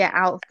wanted to get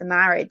out of the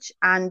marriage.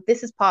 And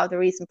this is part of the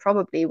reason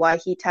probably why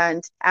he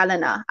turned to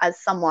Eleanor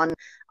as someone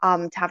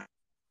to have a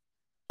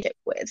relationship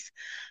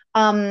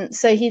with.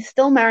 So he's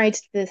still married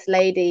to this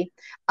lady,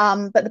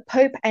 but the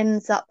Pope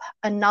ends up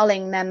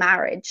annulling their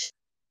marriage.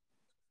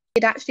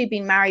 He'd actually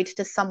been married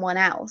to someone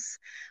else.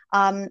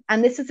 And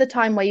this is the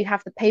time where you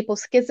have the papal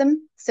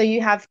schism. So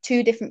you have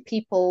two different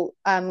people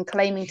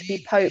claiming to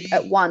be Pope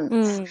at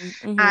once.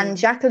 And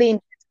Jacqueline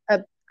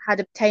had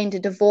obtained a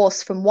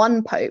divorce from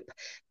one pope,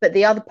 but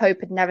the other pope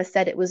had never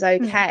said it was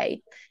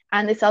okay.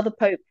 And this other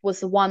pope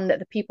was the one that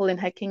the people in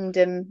her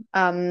kingdom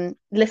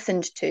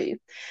listened to.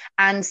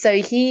 And so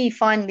he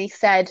finally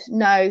said,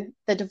 no,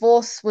 the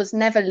divorce was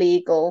never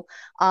legal.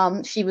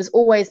 She was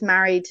always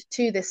married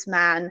to this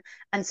man.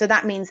 And so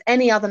that means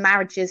any other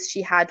marriages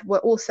she had were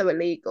also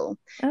illegal.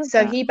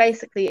 So he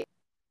basically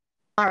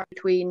married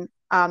between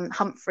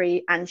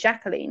Humphrey and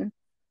Jacqueline.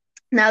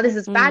 Now, this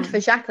is bad for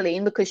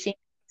Jacqueline because she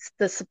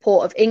the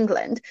support of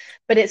England,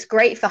 but it's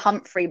great for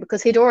Humphrey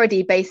because he'd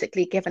already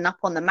basically given up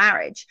on the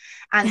marriage,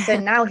 and so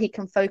now he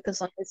can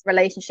focus on his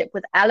relationship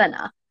with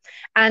Eleanor.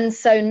 And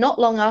so not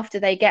long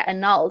after they get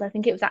annulled, I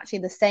think it was actually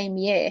the same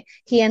year,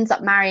 he ends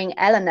up marrying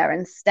Eleanor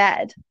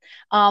instead.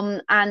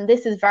 And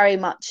this is very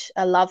much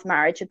a love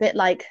marriage, a bit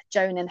like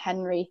Joan and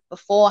Henry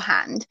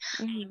beforehand.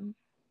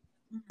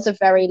 Was a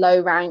very low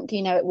rank,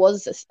 it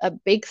was a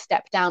big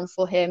step down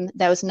for him.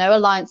 There was no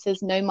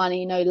alliances, no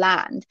money, no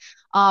land,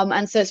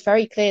 and so it's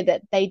very clear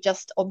that they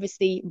just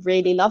obviously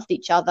really loved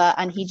each other,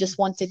 and he just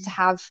wanted to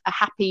have a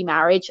happy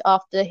marriage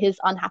after his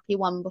unhappy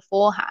one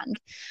beforehand.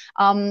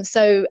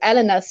 So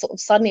Eleanor sort of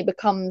suddenly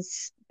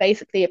becomes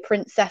basically a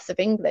princess of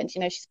England.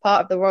 She's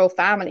part of the royal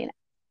family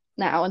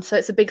now, and so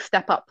it's a big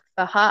step up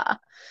for her.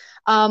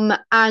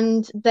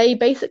 And they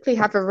basically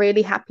have a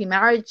really happy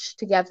marriage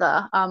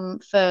together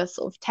for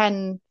sort of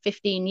 10-15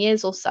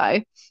 years or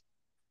so.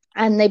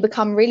 And they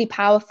become really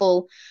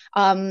powerful.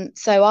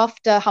 So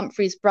after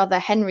Humphrey's brother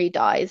Henry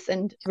dies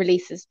and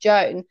releases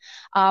Joan,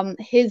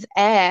 his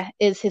heir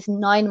is his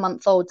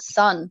 9-month-old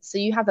son. So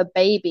you have a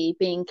baby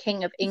being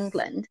king of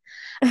England.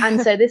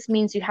 And so this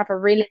means you have a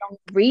really long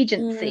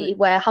regency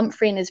where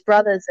Humphrey and his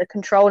brothers are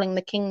controlling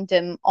the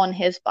kingdom on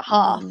his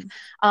behalf.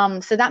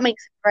 So that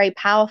makes it very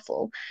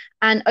powerful.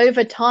 And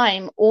over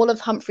time, all of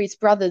Humphrey's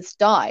brothers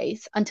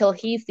dies until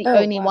he's the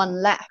only one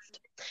left.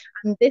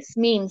 And this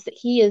means that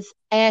he is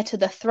heir to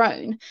the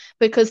throne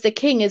because the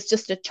king is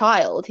just a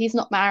child. He's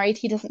not married.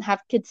 He doesn't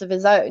have kids of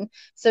his own.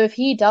 So if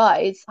he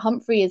dies,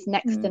 Humphrey is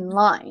next in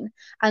line.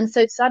 And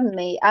so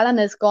suddenly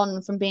Eleanor's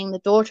gone from being the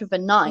daughter of a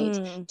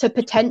knight to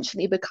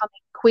potentially becoming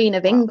Queen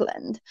of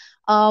England.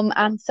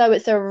 And so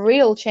it's a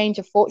real change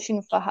of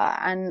fortune for her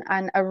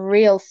and a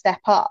real step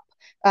up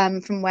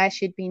from where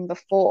she'd been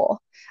before.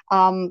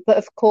 But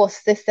of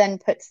course, this then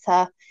puts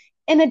her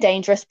in a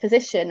dangerous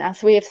position,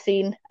 as we have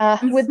seen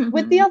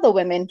with the other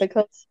women,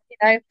 because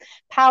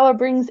power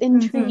brings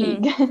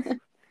intrigue.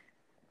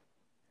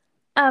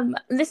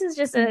 This is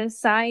just a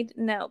side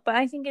note, but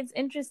I think it's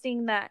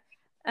interesting that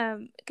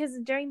because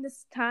during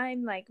this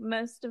time, like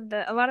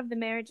a lot of the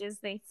marriages,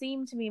 they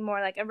seem to be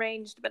more like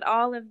arranged, but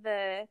all of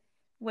the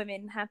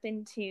women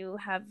happen to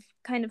have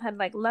kind of had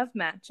like love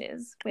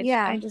matches, which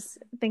I just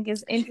think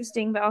is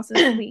interesting but also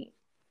sweet.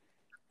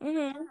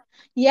 Mm-hmm.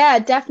 Yeah,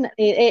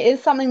 definitely. It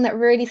is something that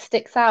really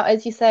sticks out.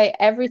 As you say,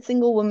 every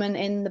single woman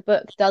in the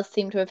book does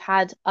seem to have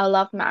had a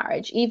love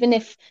marriage, even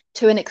if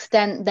to an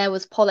extent there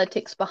was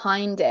politics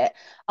behind it.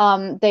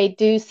 They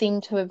do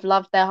seem to have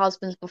loved their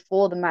husbands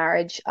before the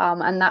marriage,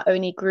 and that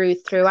only grew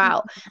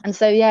throughout. And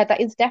so, yeah, that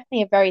is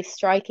definitely a very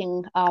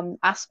striking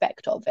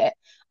aspect of it.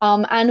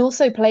 And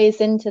also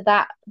plays into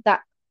that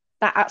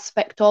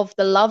aspect of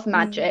the love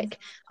magic,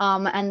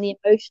 and the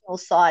emotional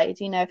side.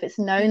 You know, if it's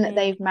known that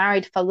they've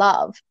married for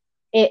love,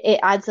 it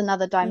adds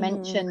another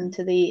dimension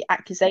to the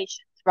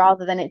accusations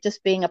rather than it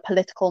just being a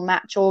political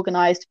match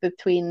organized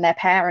between their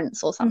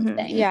parents or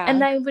something. Yeah.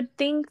 And I would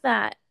think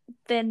that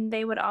then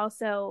they would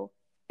also,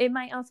 it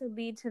might also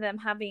lead to them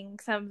having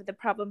some of the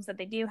problems that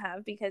they do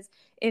have, because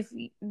if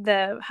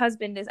the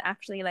husband is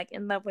actually like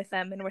in love with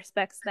them and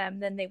respects them,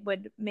 then they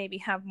would maybe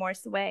have more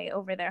sway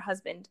over their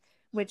husband,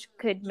 which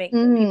could make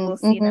people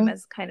see them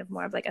as kind of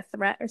more of like a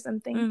threat or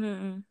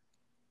something.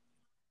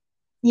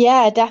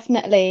 Yeah,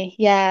 definitely.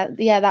 Yeah,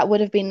 that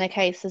would have been the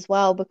case as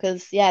well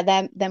because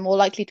yeah, they're more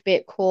likely to be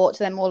at court,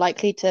 they're more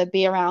likely to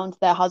be around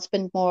their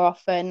husband more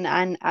often,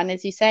 and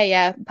as you say,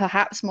 yeah,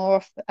 perhaps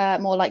more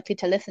likely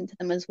to listen to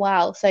them as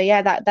well. So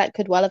yeah, that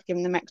could well have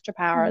given them extra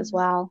power as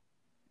well.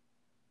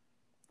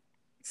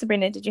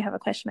 Sabrina, did you have a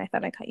question? I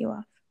thought I cut you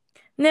off.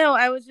 No,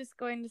 I was just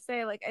going to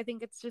say, like, I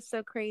think it's just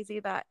so crazy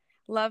that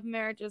love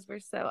marriages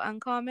were so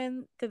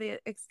uncommon to the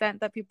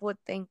extent that people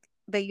would think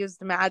they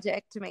used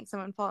magic to make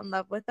someone fall in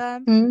love with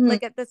them.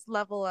 Like at this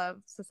level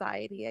of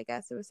society, I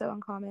guess it was so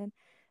uncommon.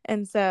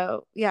 And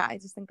so, yeah, I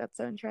just think that's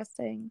so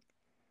interesting.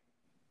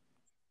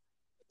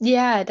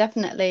 Yeah,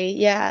 definitely.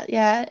 Yeah.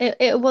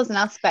 It was an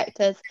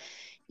aspect as,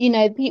 you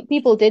know,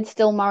 people did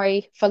still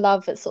marry for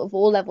love at sort of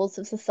all levels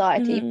of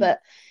society, but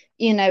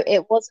you know,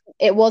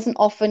 it wasn't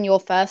often your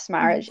first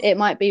marriage. It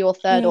might be your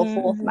third or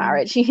fourth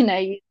marriage. You know,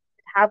 you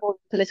have all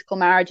the political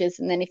marriages,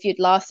 and then if you'd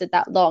lasted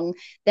that long,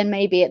 then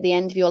maybe at the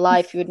end of your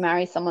life you would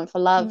marry someone for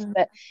love.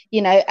 But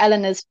you know,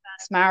 Eleanor's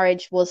first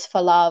marriage was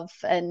for love,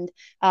 and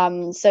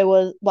so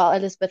was, well,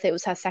 Elizabeth, it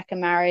was her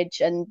second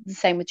marriage, and the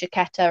same with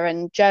Jacquetta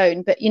and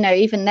Joan. But you know,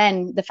 even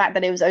then, the fact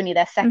that it was only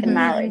their second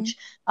marriage,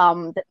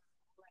 that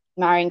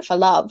marrying for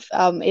love,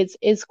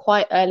 is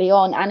quite early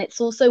on, and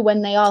it's also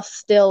when they are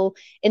still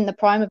in the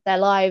prime of their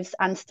lives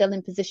and still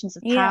in positions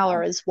of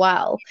power as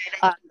well.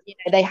 You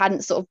know, they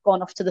hadn't sort of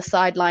gone off to the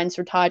sidelines,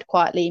 retired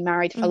quietly,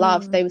 married for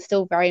love. They were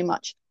still very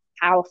much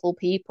powerful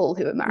people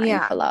who were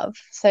marrying for love.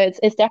 So it's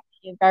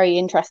definitely a very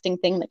interesting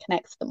thing that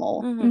connects them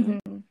all.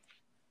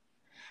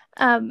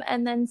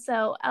 And then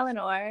so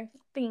Eleanor,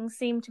 things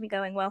seem to be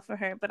going well for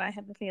her, but I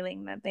have a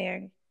feeling that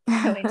they're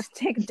going to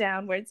take a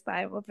downward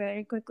spiral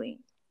very quickly.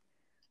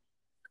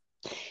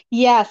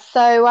 Yeah,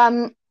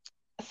 so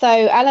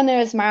Eleanor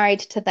is married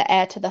to the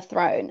heir to the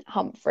throne,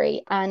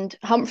 Humphrey, and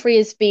Humphrey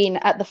has been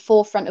at the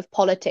forefront of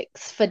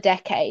politics for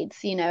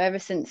decades, you know, ever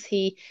since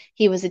he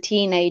was a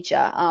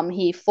teenager.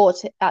 He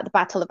fought at the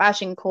Battle of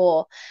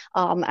Agincourt,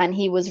 and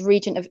he was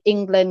regent of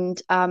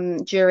England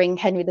during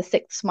Henry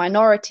VI's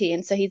minority,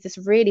 and so he's this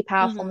really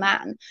powerful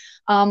man.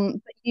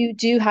 But you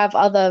do have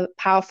other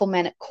powerful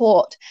men at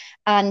court,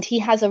 and he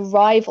has a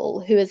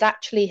rival who is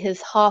actually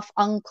his half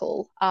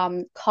uncle,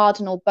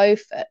 Cardinal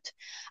Beaufort.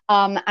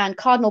 And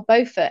Cardinal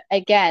Beaufort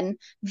again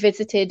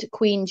visited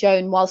Queen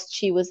Joan whilst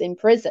she was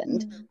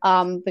imprisoned,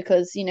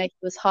 because you know he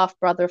was half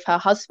brother of her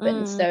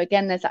husband. So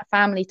again, there's that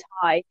family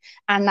tie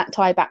and that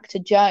tie back to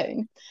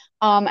Joan.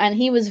 And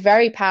he was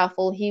very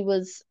powerful. He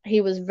was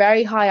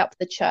very high up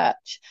the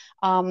church.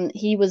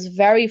 He was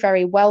very,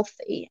 very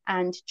wealthy.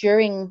 And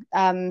during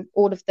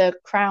all of the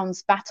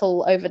crown's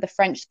battle over the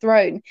French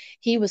throne,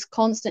 he was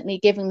constantly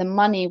giving them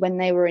money when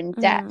they were in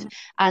debt.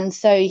 And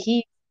so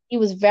he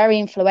was very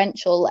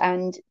influential,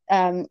 and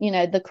you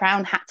know, the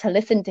crown had to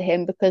listen to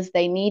him because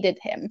they needed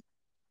him.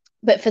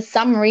 But for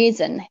some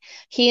reason,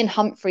 he and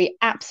Humphrey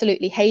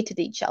absolutely hated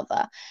each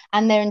other,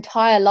 and their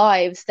entire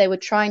lives they were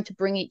trying to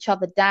bring each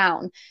other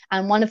down,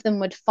 and one of them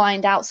would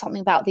find out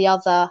something about the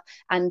other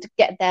and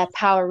get their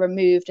power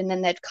removed, and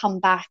then they'd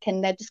come back,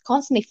 and they're just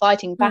constantly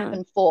fighting back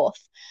and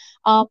forth.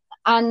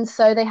 And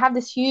so they have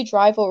this huge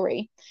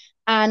rivalry,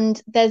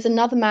 and there's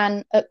another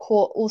man at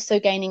court also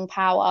gaining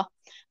power.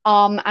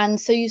 And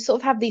so you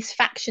sort of have these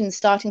factions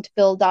starting to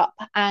build up,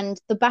 and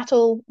the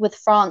battle with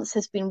France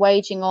has been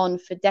waging on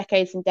for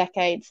decades and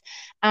decades.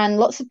 And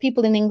lots of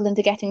people in England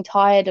are getting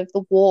tired of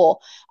the war,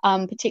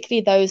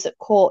 particularly those at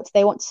court.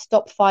 They want to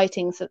stop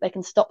fighting so that they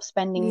can stop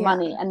spending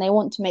money, and they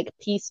want to make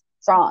peace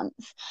with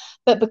France.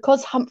 But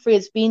because Humphrey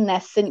has been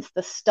there since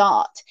the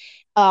start,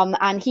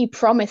 and he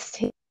promised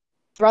his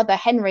brother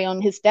Henry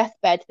on his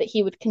deathbed that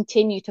he would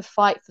continue to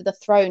fight for the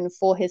throne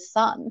for his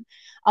son.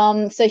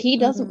 So he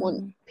doesn't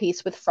want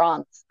peace with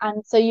France.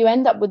 And so you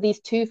end up with these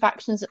two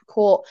factions at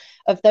court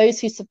of those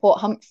who support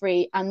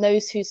Humphrey and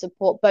those who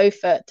support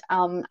Beaufort,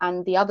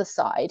 and the other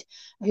side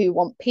who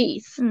want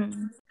peace.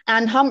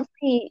 And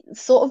Humphrey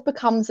sort of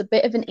becomes a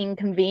bit of an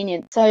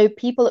inconvenience. So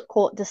people at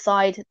court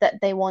decide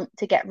that they want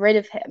to get rid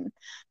of him.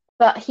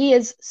 but he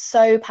is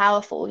so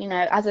powerful.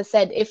 As I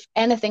said, if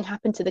anything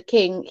happened to the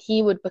king,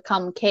 he would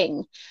become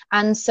king.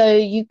 And so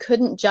you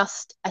couldn't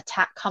just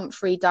attack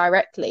Humphrey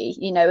directly.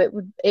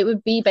 It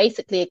would be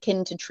basically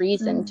akin to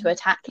treason to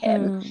attack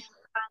him.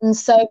 And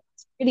so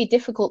it's really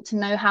difficult to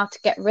know how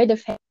to get rid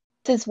of him.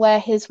 This is where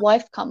his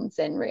wife comes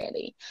in,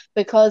 really,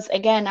 because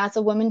again, as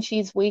a woman,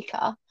 she's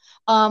weaker.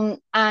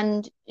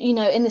 And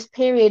in this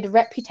period,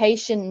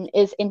 reputation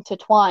is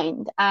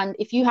intertwined. And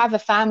if you have a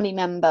family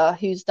member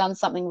who's done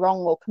something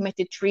wrong or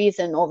committed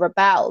treason or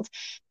rebelled,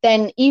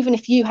 then even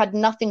if you had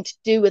nothing to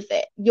do with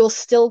it, you're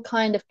still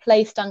kind of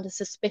placed under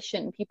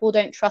suspicion. People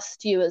don't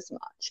trust you as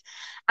much.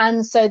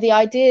 And so the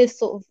idea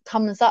sort of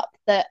comes up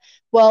that,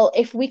 well,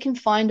 if we can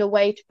find a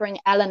way to bring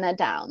Eleanor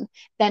down,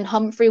 then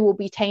Humphrey will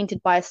be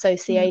tainted by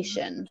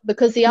association.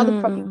 Because the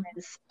other problem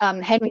is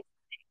Henry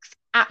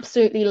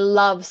absolutely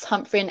loves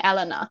Humphrey and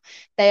Eleanor.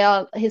 They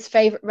are his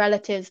favorite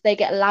relatives. They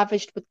get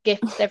lavished with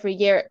gifts every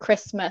year at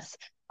Christmas.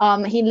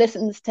 He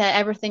listens to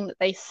everything that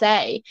they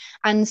say.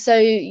 And so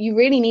you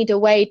really need a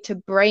way to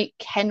break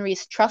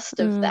Henry's trust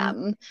of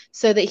them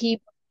so that he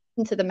won't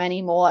listen to them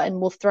anymore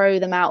and will throw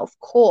them out of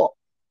court.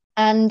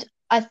 And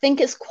I think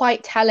it's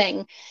quite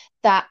telling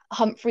that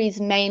Humphrey's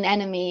main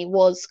enemy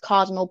was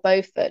Cardinal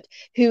Beaufort,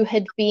 who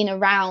had been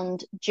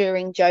around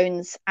during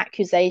Joan's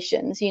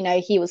accusations.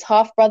 He was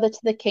half-brother to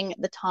the king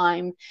at the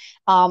time.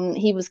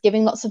 He was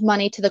giving lots of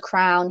money to the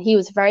crown. He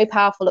was very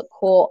powerful at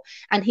court,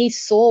 and he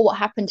saw what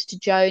happened to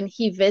Joan.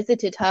 He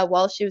visited her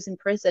while she was in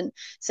prison.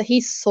 So he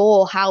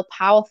saw how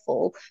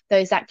powerful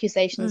those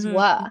accusations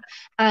were.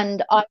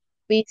 And I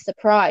be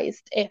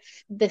surprised if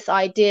this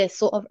idea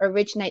sort of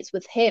originates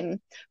with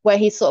him, where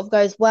he sort of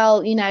goes,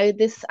 well,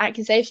 this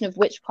accusation of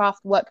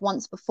witchcraft worked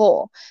once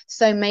before,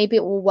 so maybe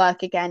it will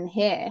work again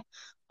here.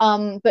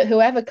 But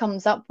whoever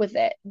comes up with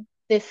it,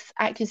 this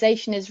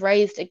accusation is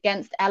raised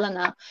against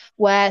Eleanor,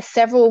 where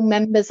several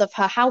members of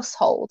her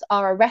household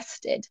are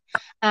arrested,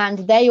 and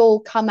they all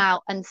come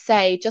out and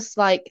say, just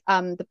like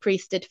the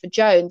priest did for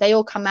Joan, they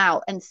all come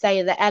out and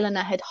say that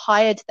Eleanor had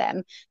hired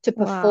them to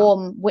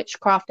perform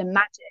witchcraft and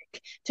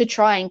magic to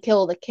try and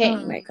kill the king.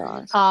 Oh my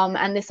gosh.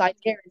 And this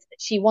idea is that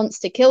she wants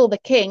to kill the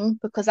king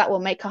because that will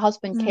make her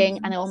husband king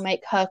and it will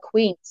make her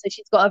queen. So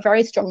she's got a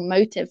very strong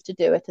motive to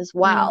do it as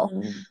well.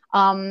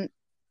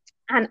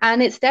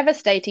 And it's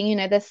devastating.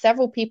 There's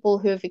several people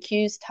who have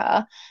accused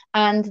her,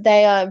 and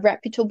they are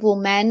reputable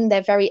men.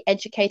 They're very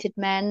educated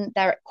men.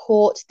 They're at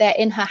court. They're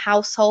in her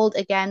household.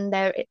 Again,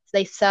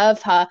 they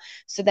serve her.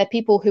 So they're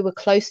people who are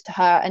close to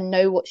her and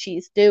know what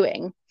she's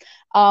doing.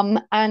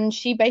 And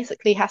she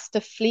basically has to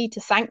flee to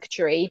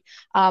sanctuary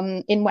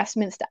in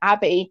Westminster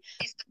Abbey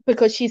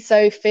because she's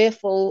so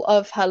fearful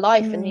of her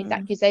life and these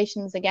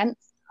accusations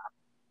against.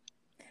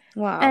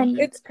 Wow. And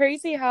it's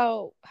crazy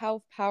how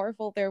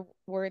powerful their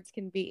words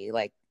can be.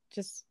 Like,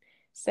 just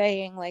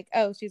saying like,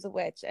 oh, she's a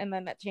witch, and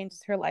then that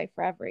changes her life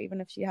forever,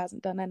 even if she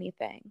hasn't done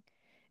anything.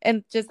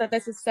 And just that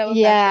this is so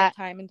effective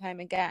time and time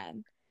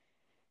again.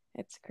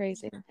 It's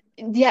crazy.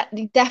 Yeah,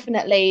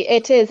 definitely.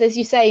 It is. As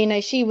you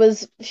say, she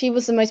was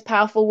the most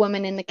powerful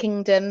woman in the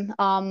kingdom,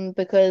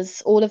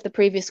 because all of the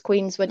previous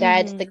queens were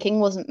dead. The king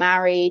wasn't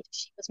married.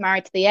 She was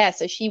married to the heir.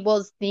 So she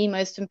was the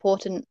most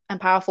important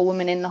and powerful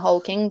woman in the whole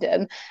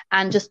kingdom,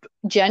 and just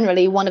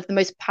generally one of the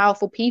most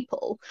powerful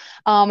people.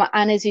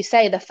 And as you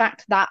say, the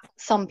fact that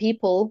some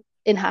people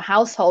in her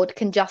household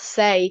can just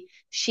say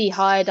she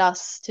hired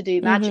us to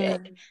do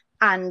magic,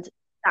 and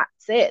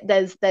that's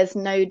it. There's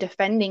no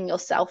defending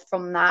yourself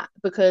from that,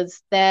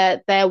 because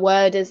their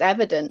word is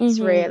evidence,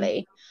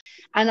 really.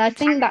 And I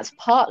think that's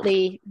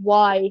partly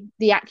why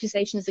the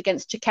accusations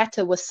against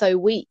Chiquetta were so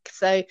weak.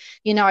 So,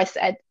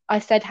 I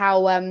said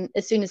how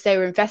as soon as they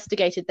were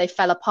investigated, they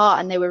fell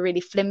apart and they were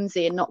really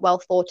flimsy and not well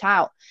thought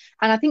out.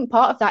 And I think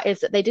part of that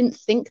is that they didn't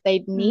think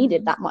they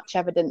needed that much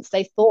evidence.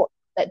 They thought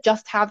that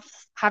just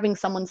having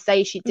someone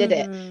say she did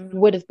it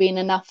would have been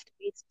enough to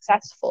be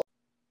successful,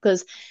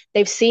 because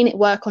they've seen it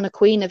work on a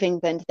Queen of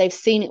England. They've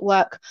seen it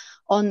work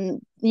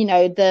on,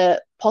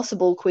 the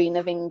possible Queen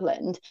of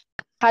England.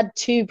 Had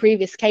 2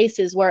 previous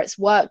cases where it's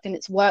worked, and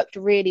it's worked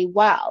really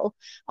well.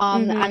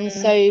 And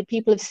so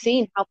people have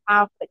seen how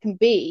powerful it can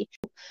be,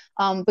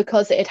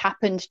 because it had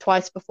happened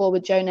twice before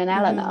with Joan and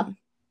Eleanor.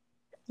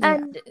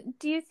 And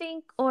do you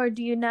think, or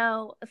do you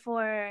know,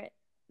 for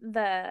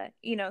the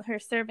her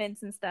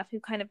servants and stuff who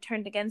kind of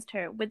turned against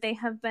her, would they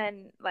have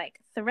been like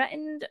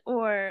threatened,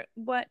 or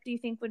what do you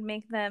think would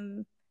make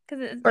them, because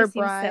it just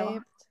seems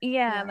so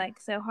like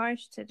so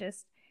harsh to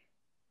just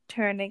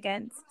turn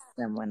against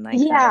someone like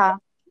that?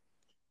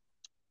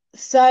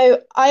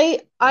 So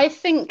I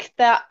think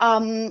that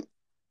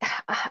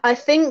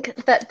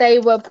they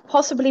were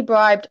possibly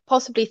bribed,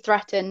 possibly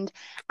threatened,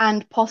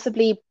 and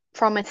possibly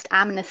promised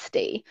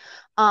amnesty.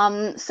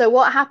 So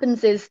what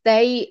happens is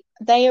they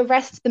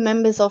arrest the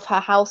members of her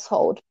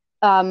household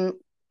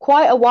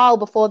quite a while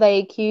before they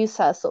accuse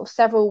her, sort of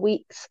several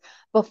weeks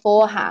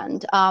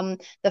beforehand,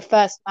 the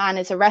first man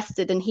is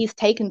arrested and he's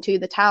taken to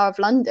the Tower of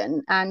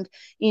London. And,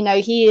 you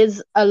know, he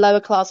is a lower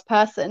class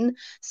person,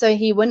 so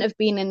he wouldn't have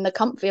been in the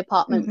comfy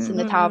apartments in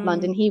the Tower of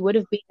London. He would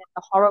have been in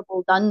the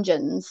horrible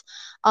dungeons.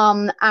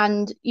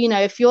 And, you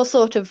know, if you're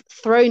sort of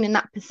thrown in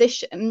that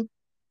position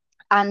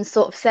and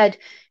sort of said,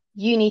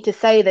 you need to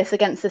say this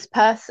against this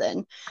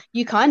person,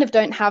 you kind of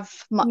don't have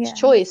much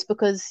choice,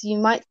 because you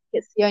might think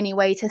it's the only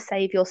way to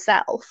save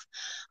yourself.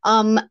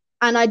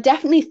 And I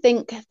definitely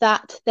think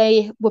that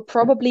they were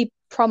probably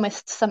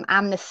promised some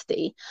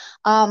amnesty,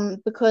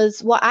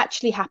 because what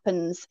actually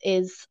happens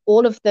is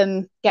all of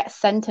them get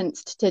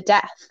sentenced to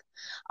death.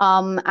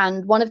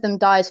 And one of them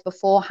dies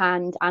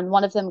beforehand and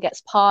one of them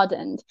gets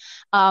pardoned.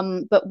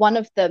 But one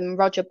of them,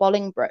 Roger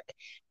Bolingbroke,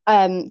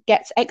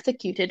 gets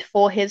executed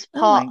for his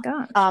part,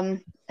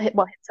 his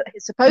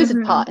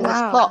supposed part in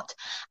this plot.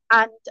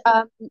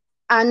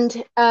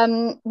 And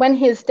when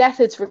his death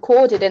is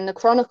recorded in the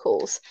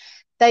chronicles,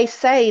 they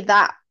say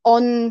that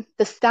on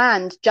the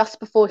stand just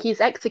before he's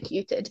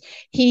executed,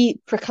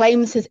 he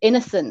proclaims his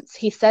innocence.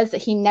 He says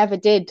that he never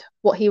did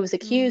what he was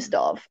accused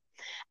of.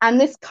 And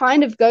this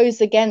kind of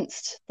goes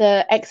against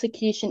the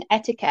execution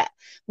etiquette,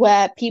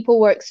 where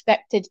people were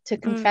expected to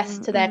confess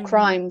to their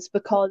crimes,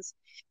 because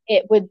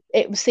it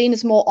was seen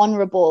as more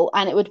honorable,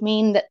 and it would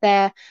mean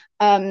that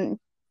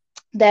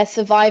their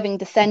surviving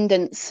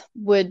descendants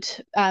would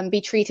be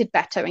treated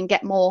better and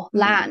get more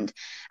land.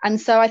 And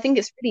so I think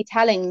it's really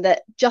telling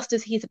that just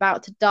as he's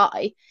about to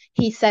die,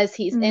 he says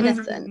he's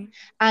innocent.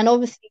 And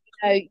obviously,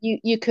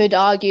 you could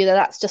argue that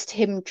that's just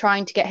him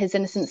trying to get his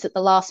innocence at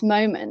the last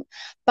moment.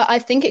 But I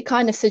think it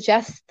kind of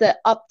suggests that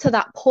up to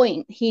that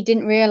point, he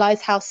didn't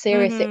realize how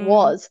serious it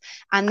was,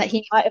 and that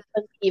he might have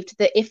believed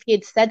that if he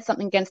had said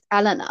something against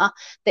Eleanor,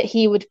 that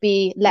he would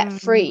be let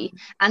free.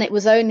 And it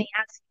was only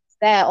as he was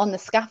there on the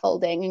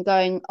scaffolding and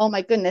going, oh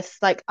my goodness,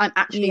 like, I'm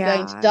actually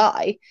going to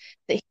die,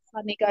 that he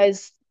suddenly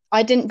goes,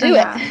 I didn't do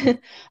it.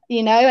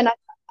 You know, and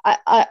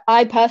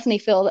I personally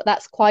feel that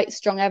that's quite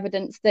strong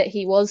evidence that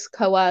he was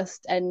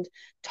coerced and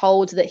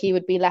told that he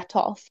would be let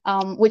off,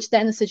 which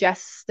then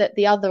suggests that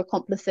the other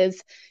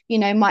accomplices, you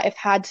know, might have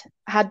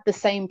had the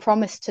same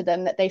promise to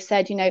them, that they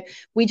said, you know,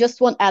 we just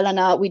want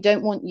Eleanor, we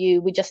don't want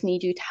you, we just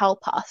need you to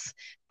help us.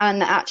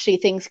 And actually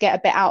things get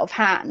a bit out of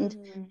hand,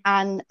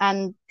 and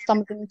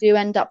some of them do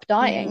end up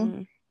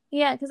dying.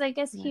 Yeah, because I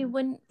guess he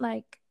wouldn't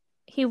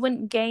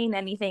gain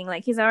anything.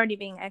 Like, he's already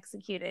being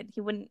executed.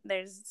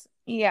 There's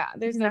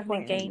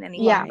nothing to gain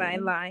anything by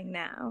lying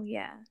now.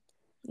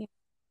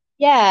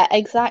 Yeah,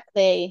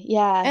 exactly.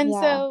 And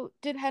so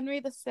did Henry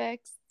VI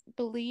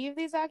believe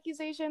these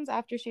accusations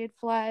after she had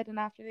fled and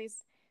after these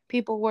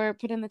people were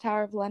put in the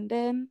Tower of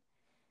London?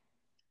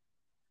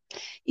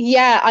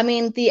 Yeah, I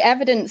mean, the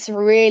evidence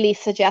really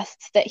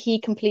suggests that he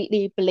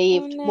completely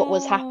believed what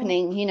was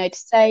happening. You know, to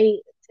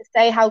say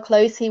how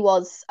close he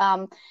was,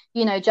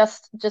 you know,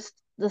 just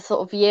the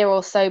sort of year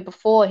or so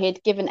before,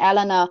 he'd given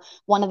Eleanor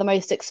one of the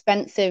most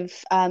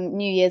expensive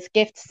New Year's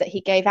gifts that he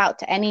gave out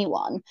to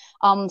anyone.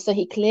 So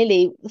he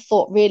clearly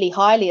thought really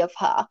highly of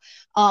her.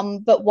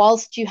 But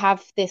whilst you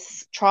have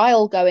this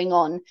trial going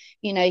on,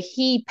 you know,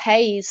 he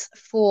pays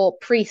for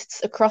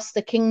priests across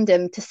the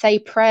kingdom to say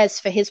prayers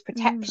for his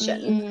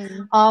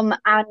protection.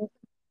 And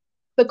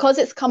because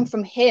it's come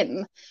from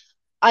him,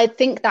 I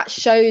think that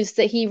shows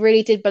that he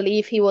really did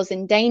believe he was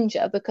in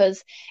danger,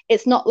 because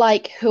it's not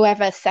like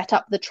whoever set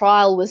up the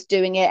trial was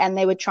doing it and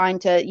they were trying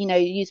to, you know,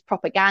 use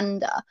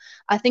propaganda.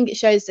 I think it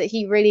shows that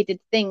he really did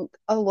think,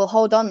 oh, well,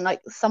 hold on,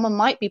 like, someone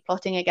might be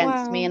plotting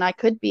against me and I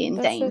could be in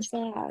danger.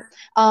 So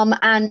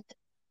sad.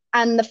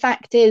 And the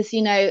fact is,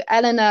 you know,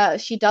 Eleanor,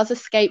 she does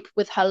escape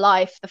with her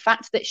life. The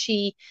fact that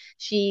she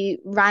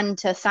ran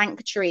to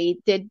sanctuary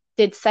did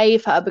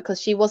save her, because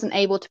she wasn't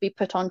able to be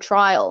put on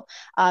trial.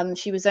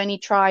 She was only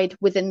tried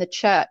within the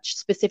church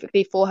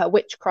specifically for her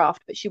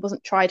witchcraft, but she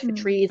wasn't tried for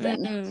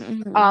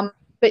treason.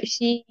 But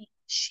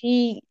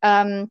she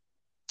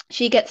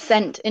gets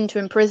sent into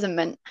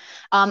imprisonment,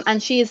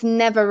 and she is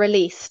never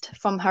released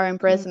from her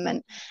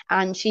imprisonment,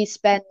 and she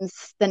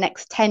spends the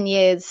next 10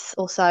 years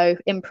or so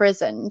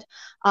imprisoned,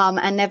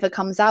 and never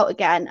comes out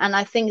again. And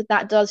I think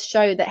that does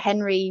show that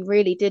Henry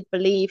really did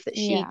believe that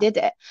she did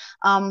it,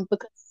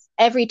 because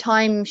every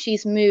time she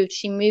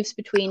moves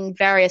between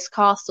various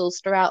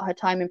castles throughout her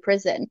time in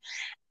prison.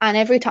 And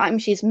every time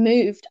she's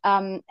moved,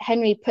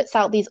 Henry puts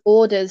out these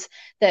orders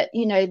that,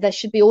 you know, there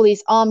should be all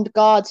these armed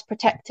guards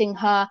protecting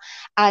her,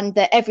 and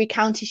that every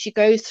county she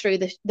goes through,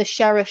 the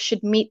sheriff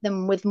should meet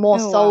them with more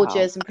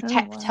soldiers and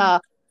protect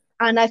her.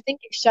 And I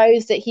think it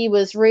shows that he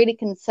was really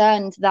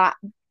concerned that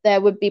there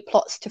would be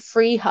plots to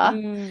free her,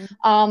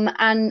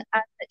 and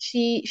that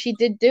she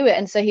did do it,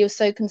 and so he was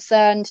so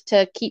concerned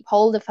to keep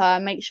hold of her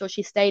and make sure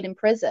she stayed in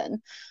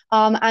prison.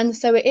 And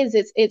so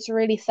it's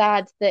really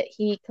sad that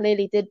he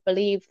clearly did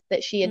believe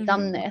that she had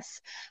done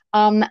this,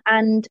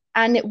 and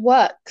it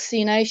works.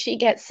 You know, she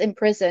gets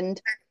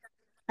imprisoned,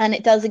 And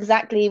it does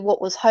exactly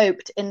what was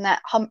hoped, in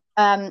that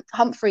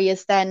Humphrey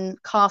is then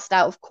cast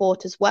out of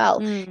court as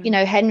well. You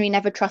know, Henry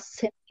never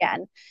trusts him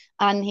again,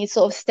 and he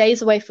sort of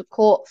stays away from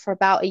court for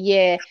about a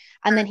year,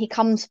 and then he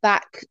comes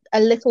back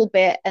a little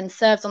bit and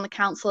serves on the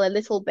council a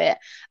little bit,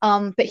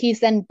 but he's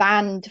then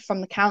banned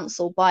from the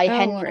council by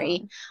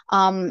Henry.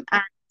 Wow.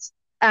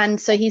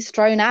 And so he's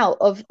thrown out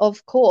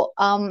of court.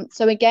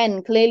 So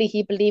again, clearly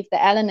he believed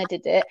that Eleanor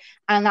did it,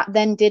 and that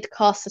then did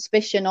cast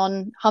suspicion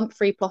on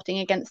Humphrey plotting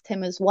against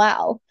him as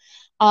well.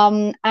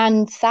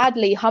 And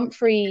sadly,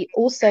 Humphrey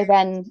also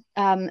then,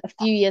 a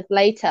few years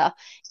later,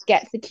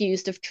 gets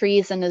accused of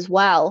treason as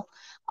well.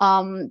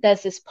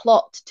 There's this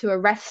plot to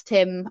arrest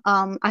him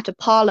at a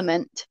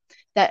parliament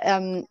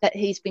that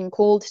he's been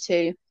called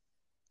to.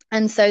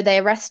 And so they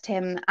arrest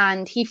him,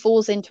 and he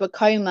falls into a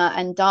coma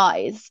and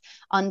dies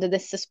under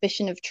this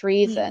suspicion of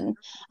treason.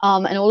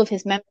 And all of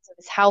his members of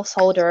his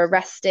household are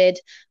arrested,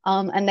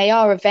 and they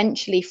are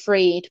eventually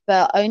freed,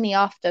 but only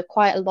after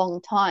quite a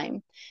long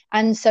time.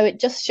 And so it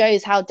just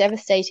shows how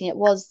devastating it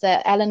was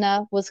that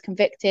Eleanor was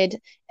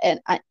convicted and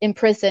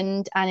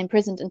imprisoned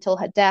until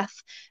her death,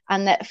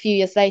 and that a few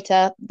years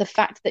later, the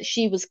fact that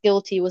she was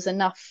guilty was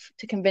enough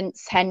to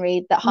convince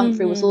Henry that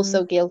Humphrey was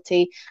also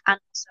guilty, and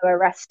also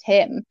arrest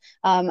him,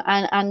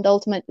 and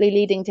ultimately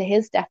leading to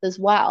his death as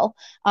well.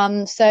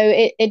 So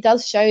it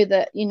does show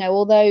that, you know,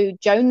 although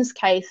Joan's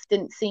case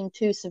didn't seem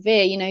too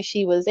severe, you know,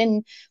 she was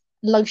in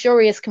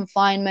luxurious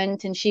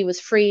confinement and she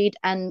was freed,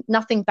 and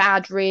nothing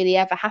bad really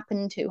ever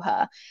happened to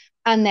her.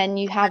 And then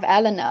you have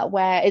Eleanor,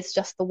 where it's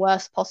just the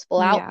worst possible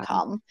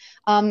outcome.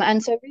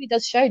 And so it really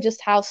does show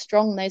just how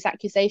strong those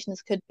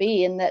accusations could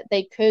be, and that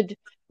they could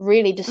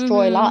really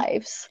destroy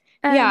lives.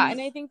 Yeah, and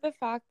I think the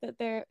fact that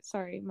they're...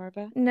 Sorry,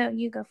 Marva. No,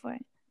 you go for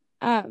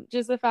it.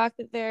 Just the fact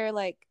that they're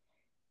like,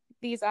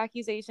 these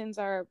accusations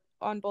are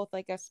on both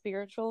like a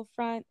spiritual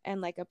front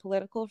and like a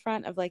political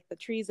front of like the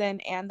treason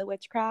and the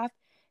witchcraft.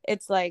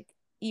 It's like,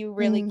 you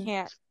really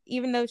can't,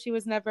 even though she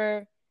was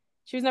never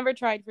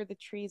tried for the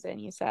treason,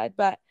 you said,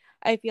 but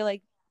I feel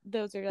like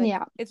those are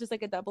like, it's just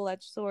like a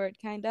double-edged sword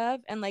kind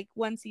of. And like,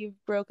 once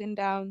you've broken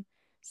down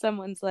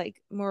someone's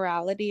like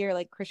morality or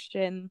like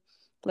Christian,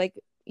 like,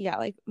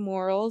 like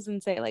morals,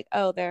 and say like,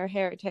 oh, they're a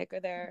heretic or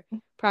they're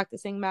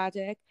practicing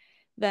magic,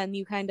 then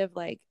you kind of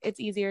like, it's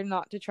easier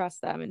not to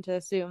trust them and to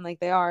assume like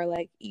they are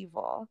like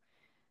evil.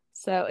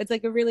 So it's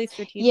like a really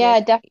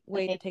strategic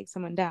way to take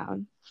someone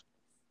down.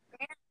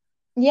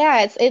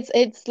 Yeah,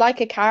 it's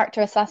like a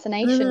character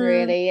assassination,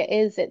 really. It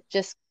is. It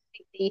just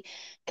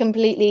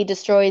completely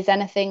destroys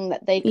anything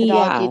that they could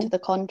argue to the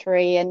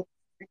contrary, and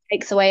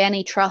takes away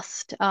any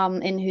trust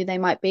in who they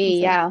might be.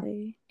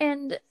 Exactly.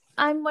 And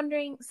I'm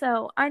wondering,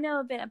 so I know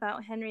a bit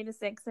about Henry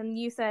VI, and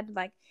you said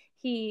like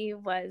he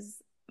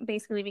was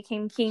basically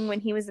became king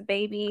when he was a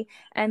baby,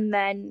 and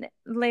then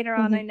later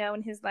on, I know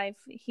in his life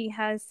he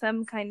has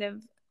some kind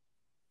of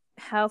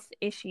health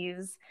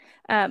issues,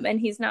 and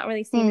he's not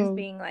really seen as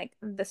being like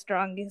the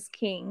strongest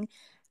king.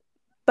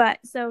 But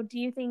so do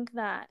you think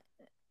that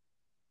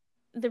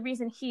the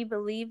reason he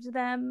believed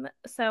them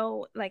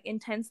so like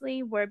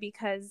intensely were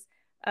because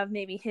of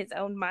maybe his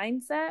own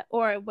mindset,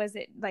 or was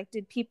it like,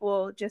 did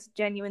people just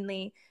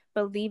genuinely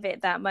believe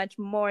it that much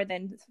more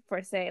than,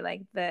 for say,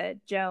 like the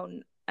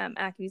Joan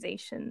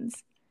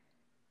accusations?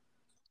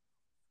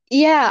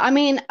 Yeah, I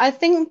mean, I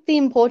think the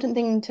important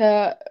thing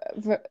to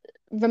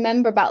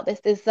remember about this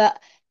is that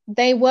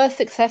they were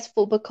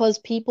successful because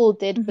people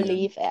did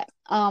believe it.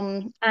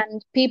 And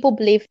people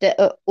believed it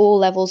at all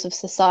levels of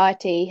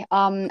society.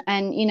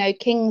 And, you know,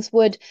 kings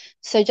would,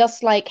 so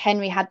just like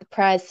Henry had the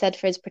prayers said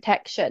for his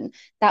protection,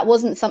 that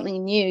wasn't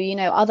something new. You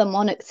know, other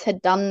monarchs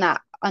had done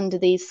that under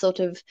these sort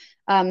of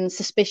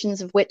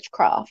suspicions of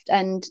witchcraft.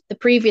 And the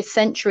previous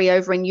century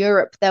over in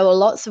Europe, there were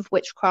lots of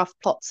witchcraft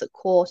plots at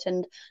court,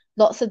 and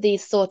lots of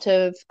these sort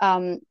of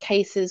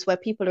cases where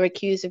people are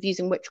accused of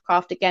using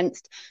witchcraft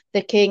against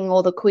the king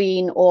or the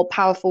queen or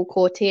powerful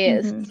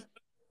courtiers.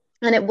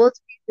 And it was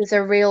viewed as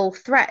a real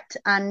threat.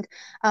 And,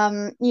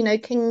 you know,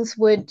 kings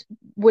would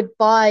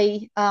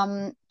buy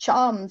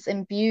charms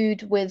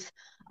imbued with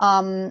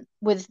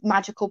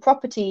magical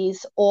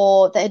properties,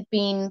 or that had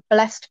been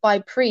blessed by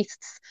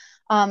priests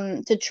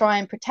to try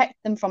and protect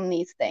them from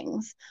these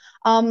things.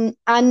 And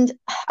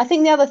I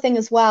think the other thing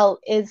as well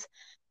is,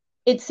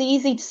 it's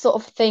easy to sort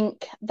of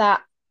think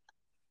that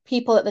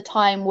people at the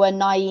time were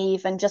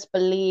naive and just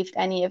believed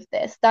any of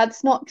this.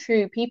 That's not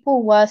true.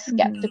 People were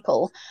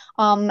skeptical,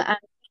 and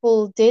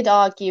people did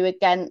argue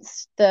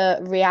against the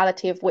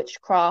reality of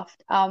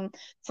witchcraft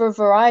for a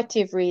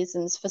variety of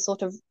reasons, for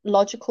sort of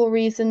logical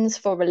reasons,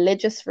 for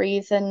religious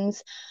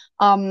reasons.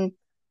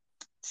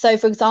 So,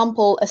 for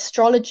example,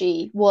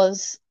 astrology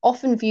was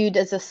often viewed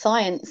as a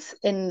science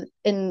in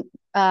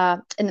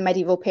the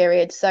medieval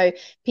period. So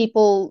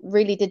people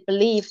really did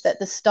believe that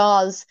the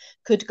stars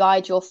could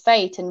guide your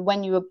fate, and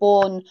when you were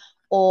born,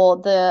 or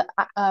the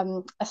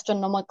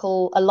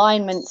astronomical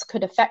alignments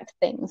could affect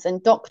things.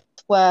 And doctors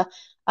were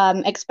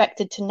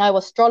expected to know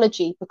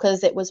astrology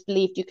because it was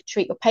believed you could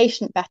treat your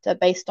patient better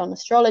based on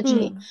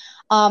astrology.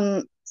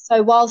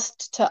 So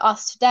whilst to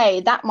us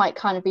today, that might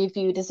kind of be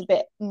viewed as a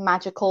bit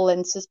magical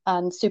and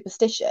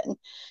superstition,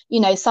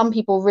 some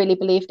people really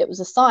believed it was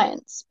a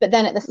science. But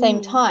then at the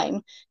same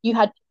time, you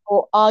had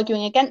people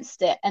arguing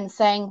against it and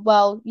saying,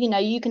 well,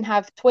 you can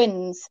have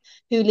twins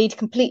who lead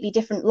completely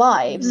different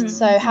lives.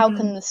 So how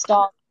can the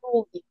stars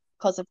fool you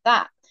because of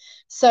that?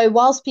 So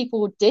whilst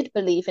people did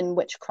believe in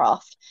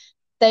witchcraft,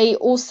 they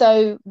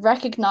also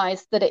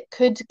recognized that it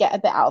could get a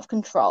bit out of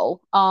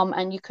control,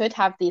 and you could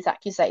have these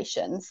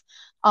accusations,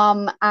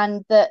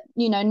 and that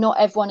not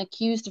everyone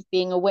accused of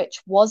being a witch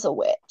was a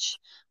witch,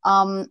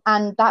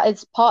 and that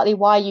is partly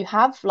why you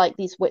have like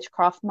these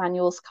witchcraft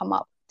manuals come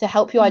up to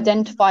help you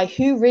identify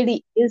who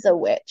really is a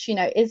witch.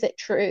 Is it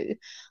true?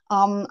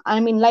 I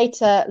mean,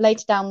 later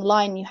down the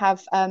line, you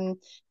have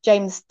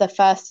James the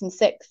First and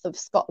Sixth of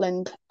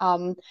Scotland,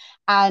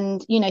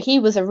 and he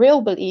was a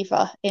real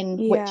believer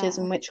in witches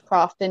and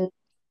witchcraft, and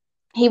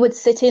he would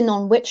sit in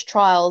on witch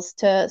trials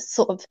to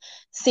sort of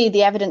see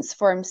the evidence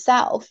for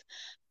himself.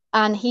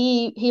 And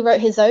he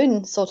wrote his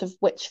own sort of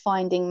witch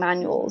finding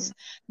manuals,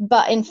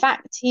 but in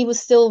fact he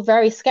was still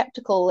very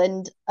skeptical.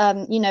 And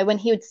when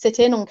he would sit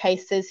in on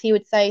cases, he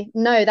would say,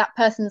 no, that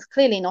person's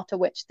clearly not a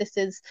witch, this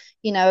is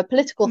a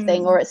political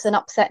thing, or it's an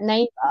upset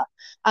neighbor.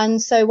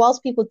 And so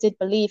whilst people did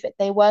believe it,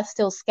 they were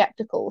still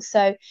skeptical.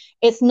 So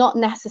it's not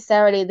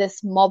necessarily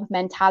this mob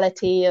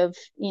mentality of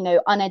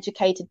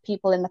uneducated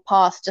people in the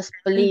past just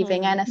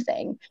believing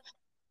anything,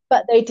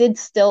 but they did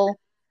still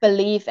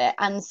believe it.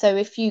 And so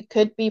if you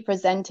could be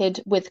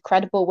presented with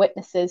credible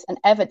witnesses and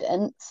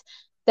evidence,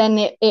 then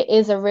it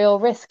is a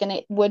real risk, and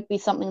it would be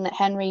something that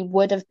Henry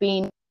would have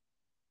been,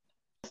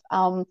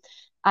 and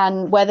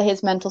whether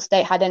his mental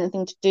state had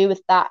anything to do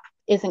with that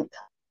isn't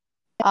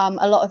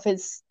a lot of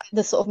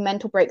the sort of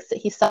mental breaks that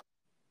he suffered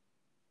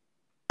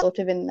sort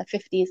of in the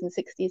 50s and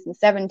 60s and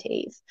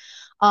 70s,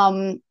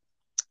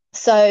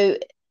 so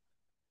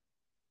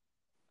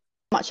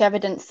much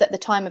evidence at the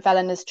time of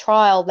Eleanor's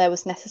trial there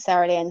was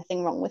necessarily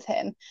anything wrong with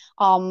him,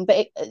 but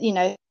it,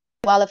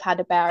 well have had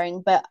a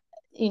bearing, but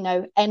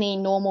any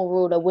normal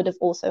ruler would have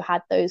also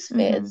had those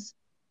fears.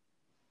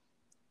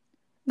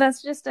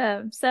 That's just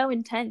so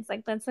intense.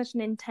 Like, that's such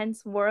an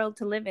intense world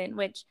to live in,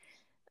 which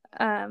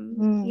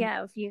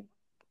if you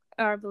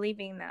are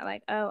believing that,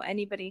 like, oh,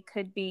 anybody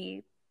could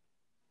be,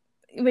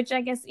 which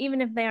I guess even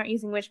if they aren't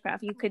using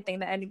witchcraft, you could think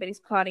that anybody's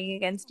plotting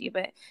against you,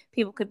 but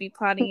people could be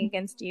plotting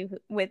against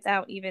you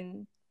without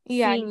even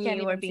seeing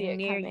you or being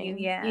near you.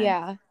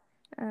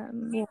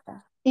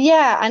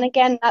 Yeah. And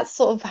again, that's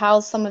sort of how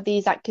some of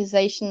these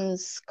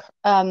accusations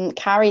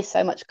carry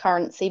so much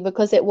currency,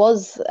 because it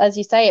was, as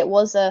you say,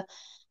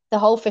 the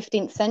whole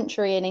 15th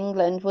century in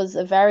England was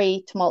a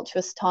very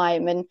tumultuous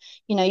time, and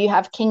you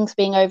have kings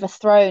being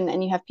overthrown,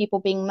 and you have people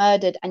being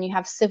murdered, and you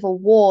have civil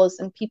wars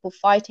and people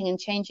fighting and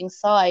changing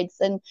sides.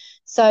 And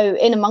so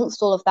in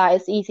amongst all of that,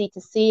 it's easy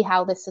to see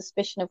how this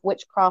suspicion of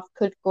witchcraft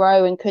could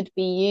grow and could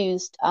be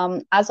used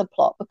as a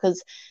plot,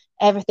 because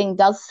everything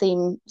does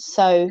seem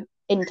so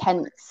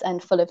intense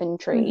and full of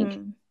intrigue.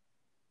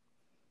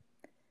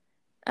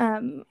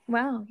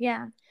 Wow,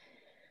 yeah.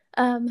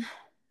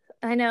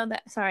 I know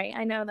that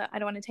I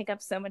don't want to take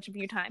up so much of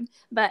your time,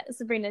 but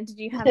Sabrina, did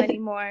you have any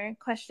more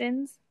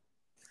questions?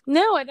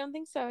 No, I don't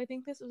think so. I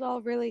think this was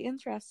all really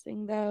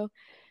interesting, though.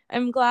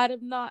 I'm glad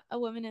I'm not a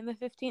woman in the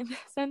 15th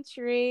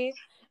century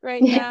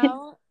right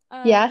now.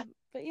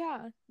 But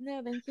yeah,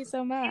 no, thank you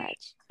so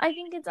much. I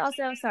think it's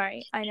also,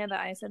 sorry, I know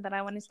that I said that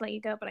I wanted to let you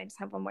go, but I just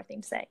have one more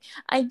thing to say.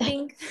 I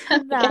think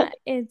that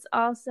it's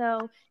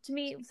also, to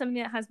me,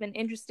 something that has been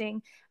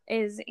interesting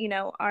is,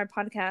 our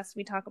podcast,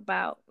 we talk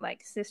about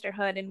like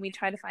sisterhood, and we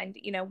try to find,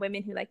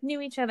 women who like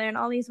knew each other, and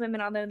all these women,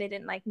 although they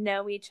didn't like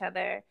know each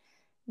other,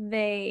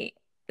 they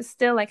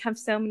still like have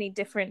so many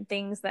different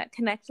things that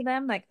connect to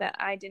them, like that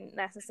I didn't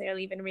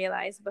necessarily even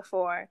realize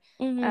before.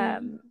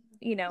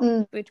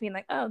 Between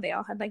like, oh, they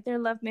all had like their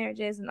love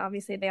marriages, and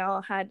obviously they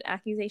all had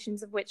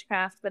accusations of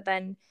witchcraft, but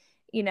then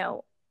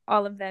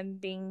all of them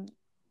being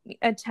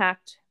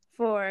attacked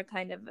for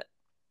kind of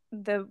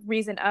the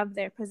reason of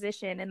their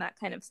position and that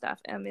kind of stuff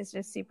is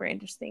just super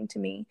interesting to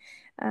me.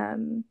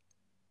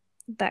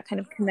 That kind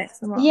of connects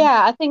them all.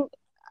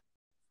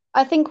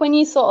 I think when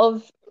you sort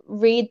of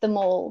read them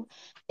all,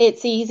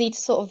 it's easy to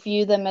sort of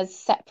view them as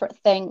separate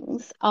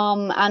things.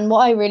 And what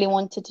I really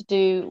wanted to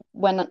do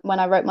when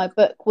I wrote my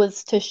book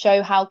was to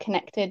show how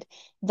connected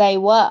they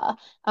were.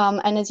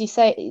 And as you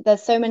say,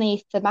 there's so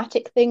many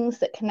thematic things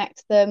that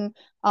connect them.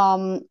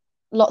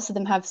 Lots of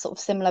them have sort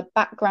of similar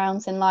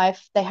backgrounds in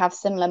life. They have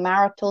similar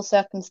marital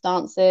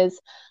circumstances.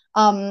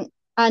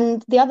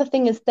 And the other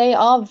thing is they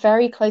are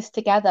very close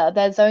together.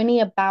 There's only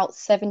about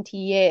 70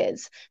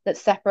 years that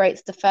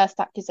separates the first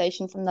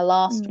accusation from the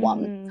last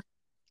one.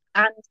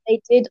 And they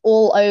did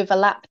all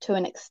overlap to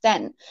an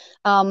extent.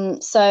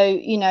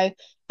 So,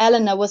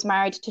 Eleanor was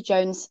married to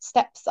Joan's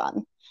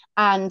stepson,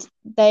 and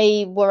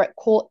they were at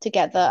court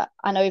together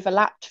and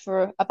overlapped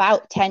for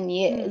about 10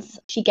 years.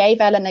 She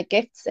gave Eleanor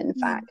gifts, in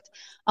fact.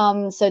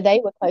 So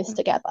they were close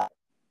together.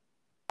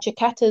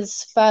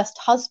 Jacquetta's first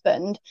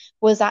husband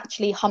was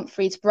actually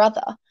Humphrey's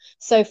brother.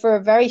 So for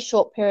a very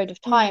short period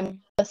of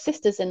time, the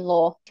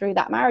sisters-in-law through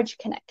that marriage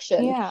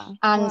connection. Yeah.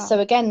 And Wow. so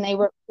again, they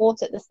were at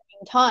court at the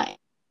same time.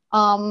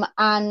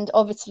 And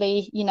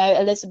obviously,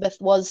 Elizabeth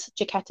was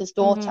Jacquetta's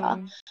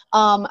daughter.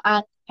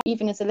 And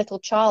even as a little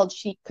child,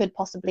 she could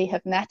possibly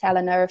have met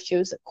Eleanor if she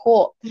was at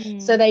court.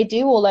 So they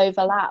do all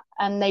overlap,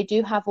 and they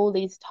do have all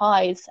these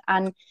ties,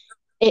 and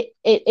it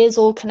is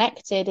all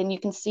connected, and you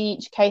can see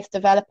each case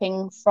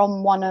developing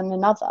from one and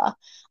another.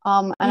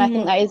 And I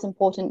think that is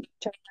important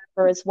to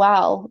remember as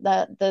well,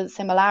 the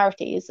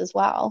similarities as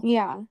well.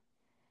 Yeah.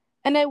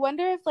 And I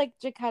wonder if like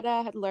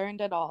Jacquetta had learned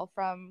it all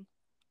from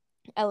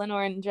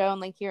Eleanor and Joan,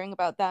 like hearing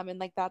about them, and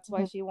like that's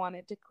why she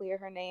wanted to clear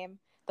her name.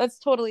 That's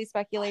totally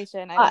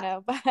speculation. I don't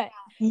know, but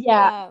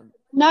yeah.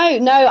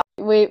 No,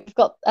 we've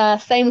got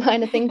same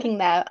line of thinking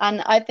there,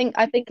 and I think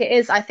it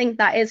is. I think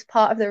that is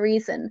part of the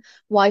reason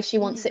why she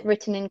wants it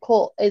written in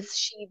court, is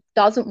she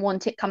doesn't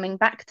want it coming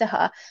back to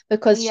her,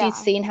 because she's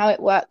seen how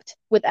it worked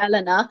with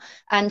Eleanor,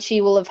 and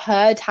she will have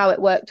heard how it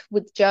worked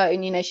with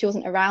Joan. She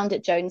wasn't around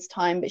at Joan's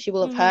time, but she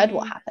will have heard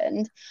what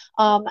happened.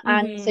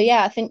 And so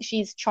I think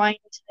she's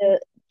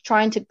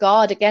trying to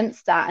guard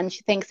against that, and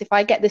she thinks, if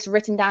I get this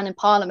written down in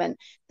Parliament,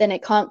 then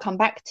it can't come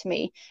back to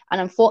me. And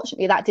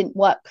unfortunately that didn't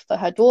work for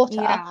her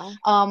daughter.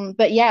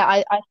 But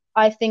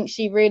I think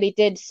she really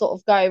did sort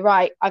of go,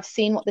 right, I've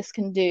seen what this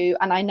can do,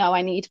 and I know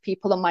I need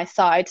people on my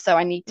side, so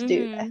I need to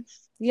do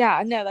this.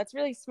 Yeah, no, that's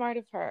really smart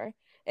of her.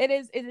 It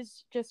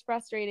is just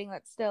frustrating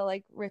that still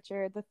like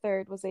Richard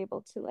III was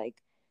able to like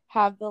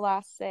have the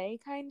last say,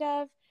 kind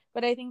of.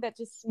 But I think that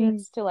just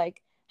speaks to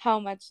like how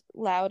much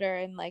louder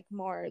and like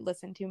more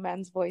listened to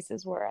men's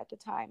voices were at the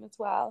time as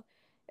well.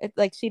 It's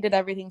like she did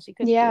everything she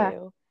could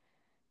do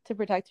to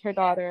protect her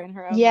daughter and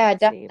her own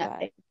legacy,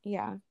 definitely. but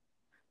yeah.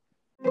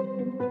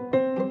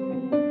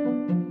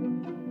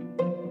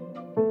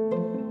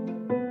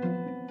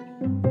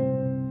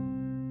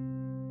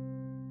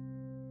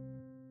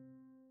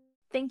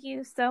 Thank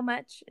you so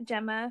much,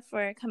 Gemma,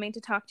 for coming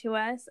to talk to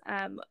us.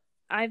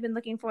 I've been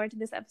looking forward to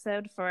this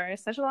episode for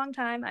such a long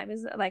time. I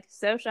was like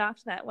so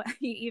shocked that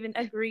you even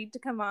agreed to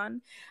come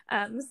on.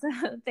 So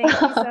thank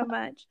you so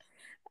much.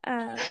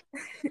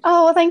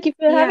 Well, thank you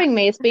for having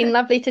me. It's been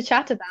lovely to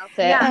chat about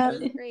it. Yeah,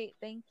 it was great.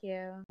 Thank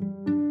you.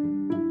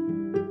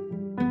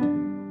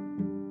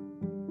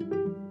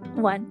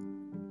 1,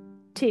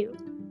 2,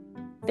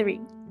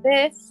 3.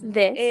 This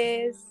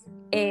is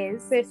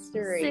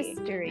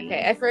Sistery.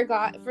 Okay, I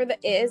forgot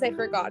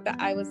that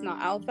I was not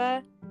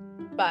alpha,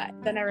 but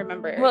then I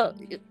remembered. Well,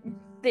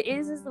 the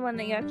is the one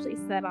that you actually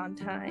said on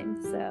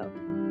time, so.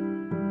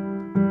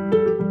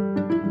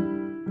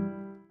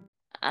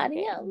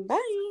 Adios. Okay,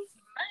 bye.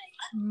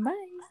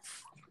 Bye.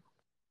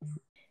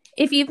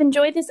 If you've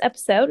enjoyed this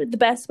episode, the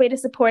best way to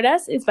support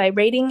us is by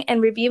rating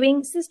and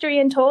reviewing Sistery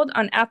Untold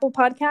on Apple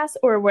Podcasts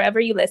or wherever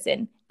you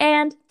listen.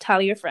 And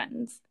tell your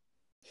friends.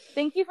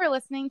 Thank you for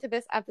listening to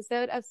this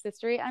episode of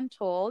Sistery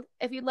Untold.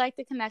 If you'd like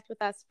to connect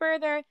with us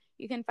further,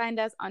 you can find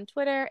us on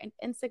Twitter and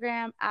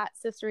Instagram at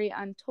Sistery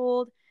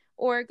Untold,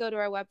 or go to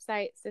our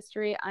website,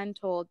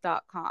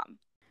 sisteryuntold.com.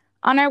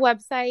 On our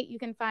website, you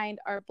can find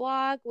our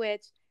blog,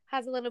 which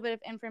has a little bit of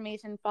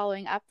information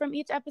following up from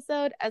each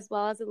episode, as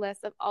well as a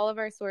list of all of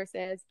our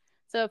sources.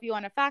 So if you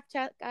want to fact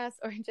check us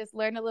or just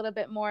learn a little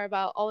bit more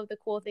about all of the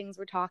cool things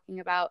we're talking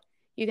about,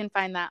 you can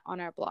find that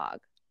on our blog.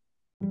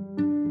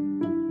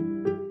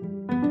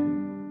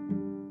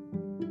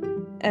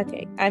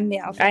 Okay, I'm the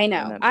alpha. I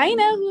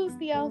know who's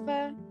the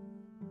alpha.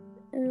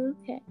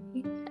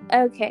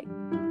 Okay.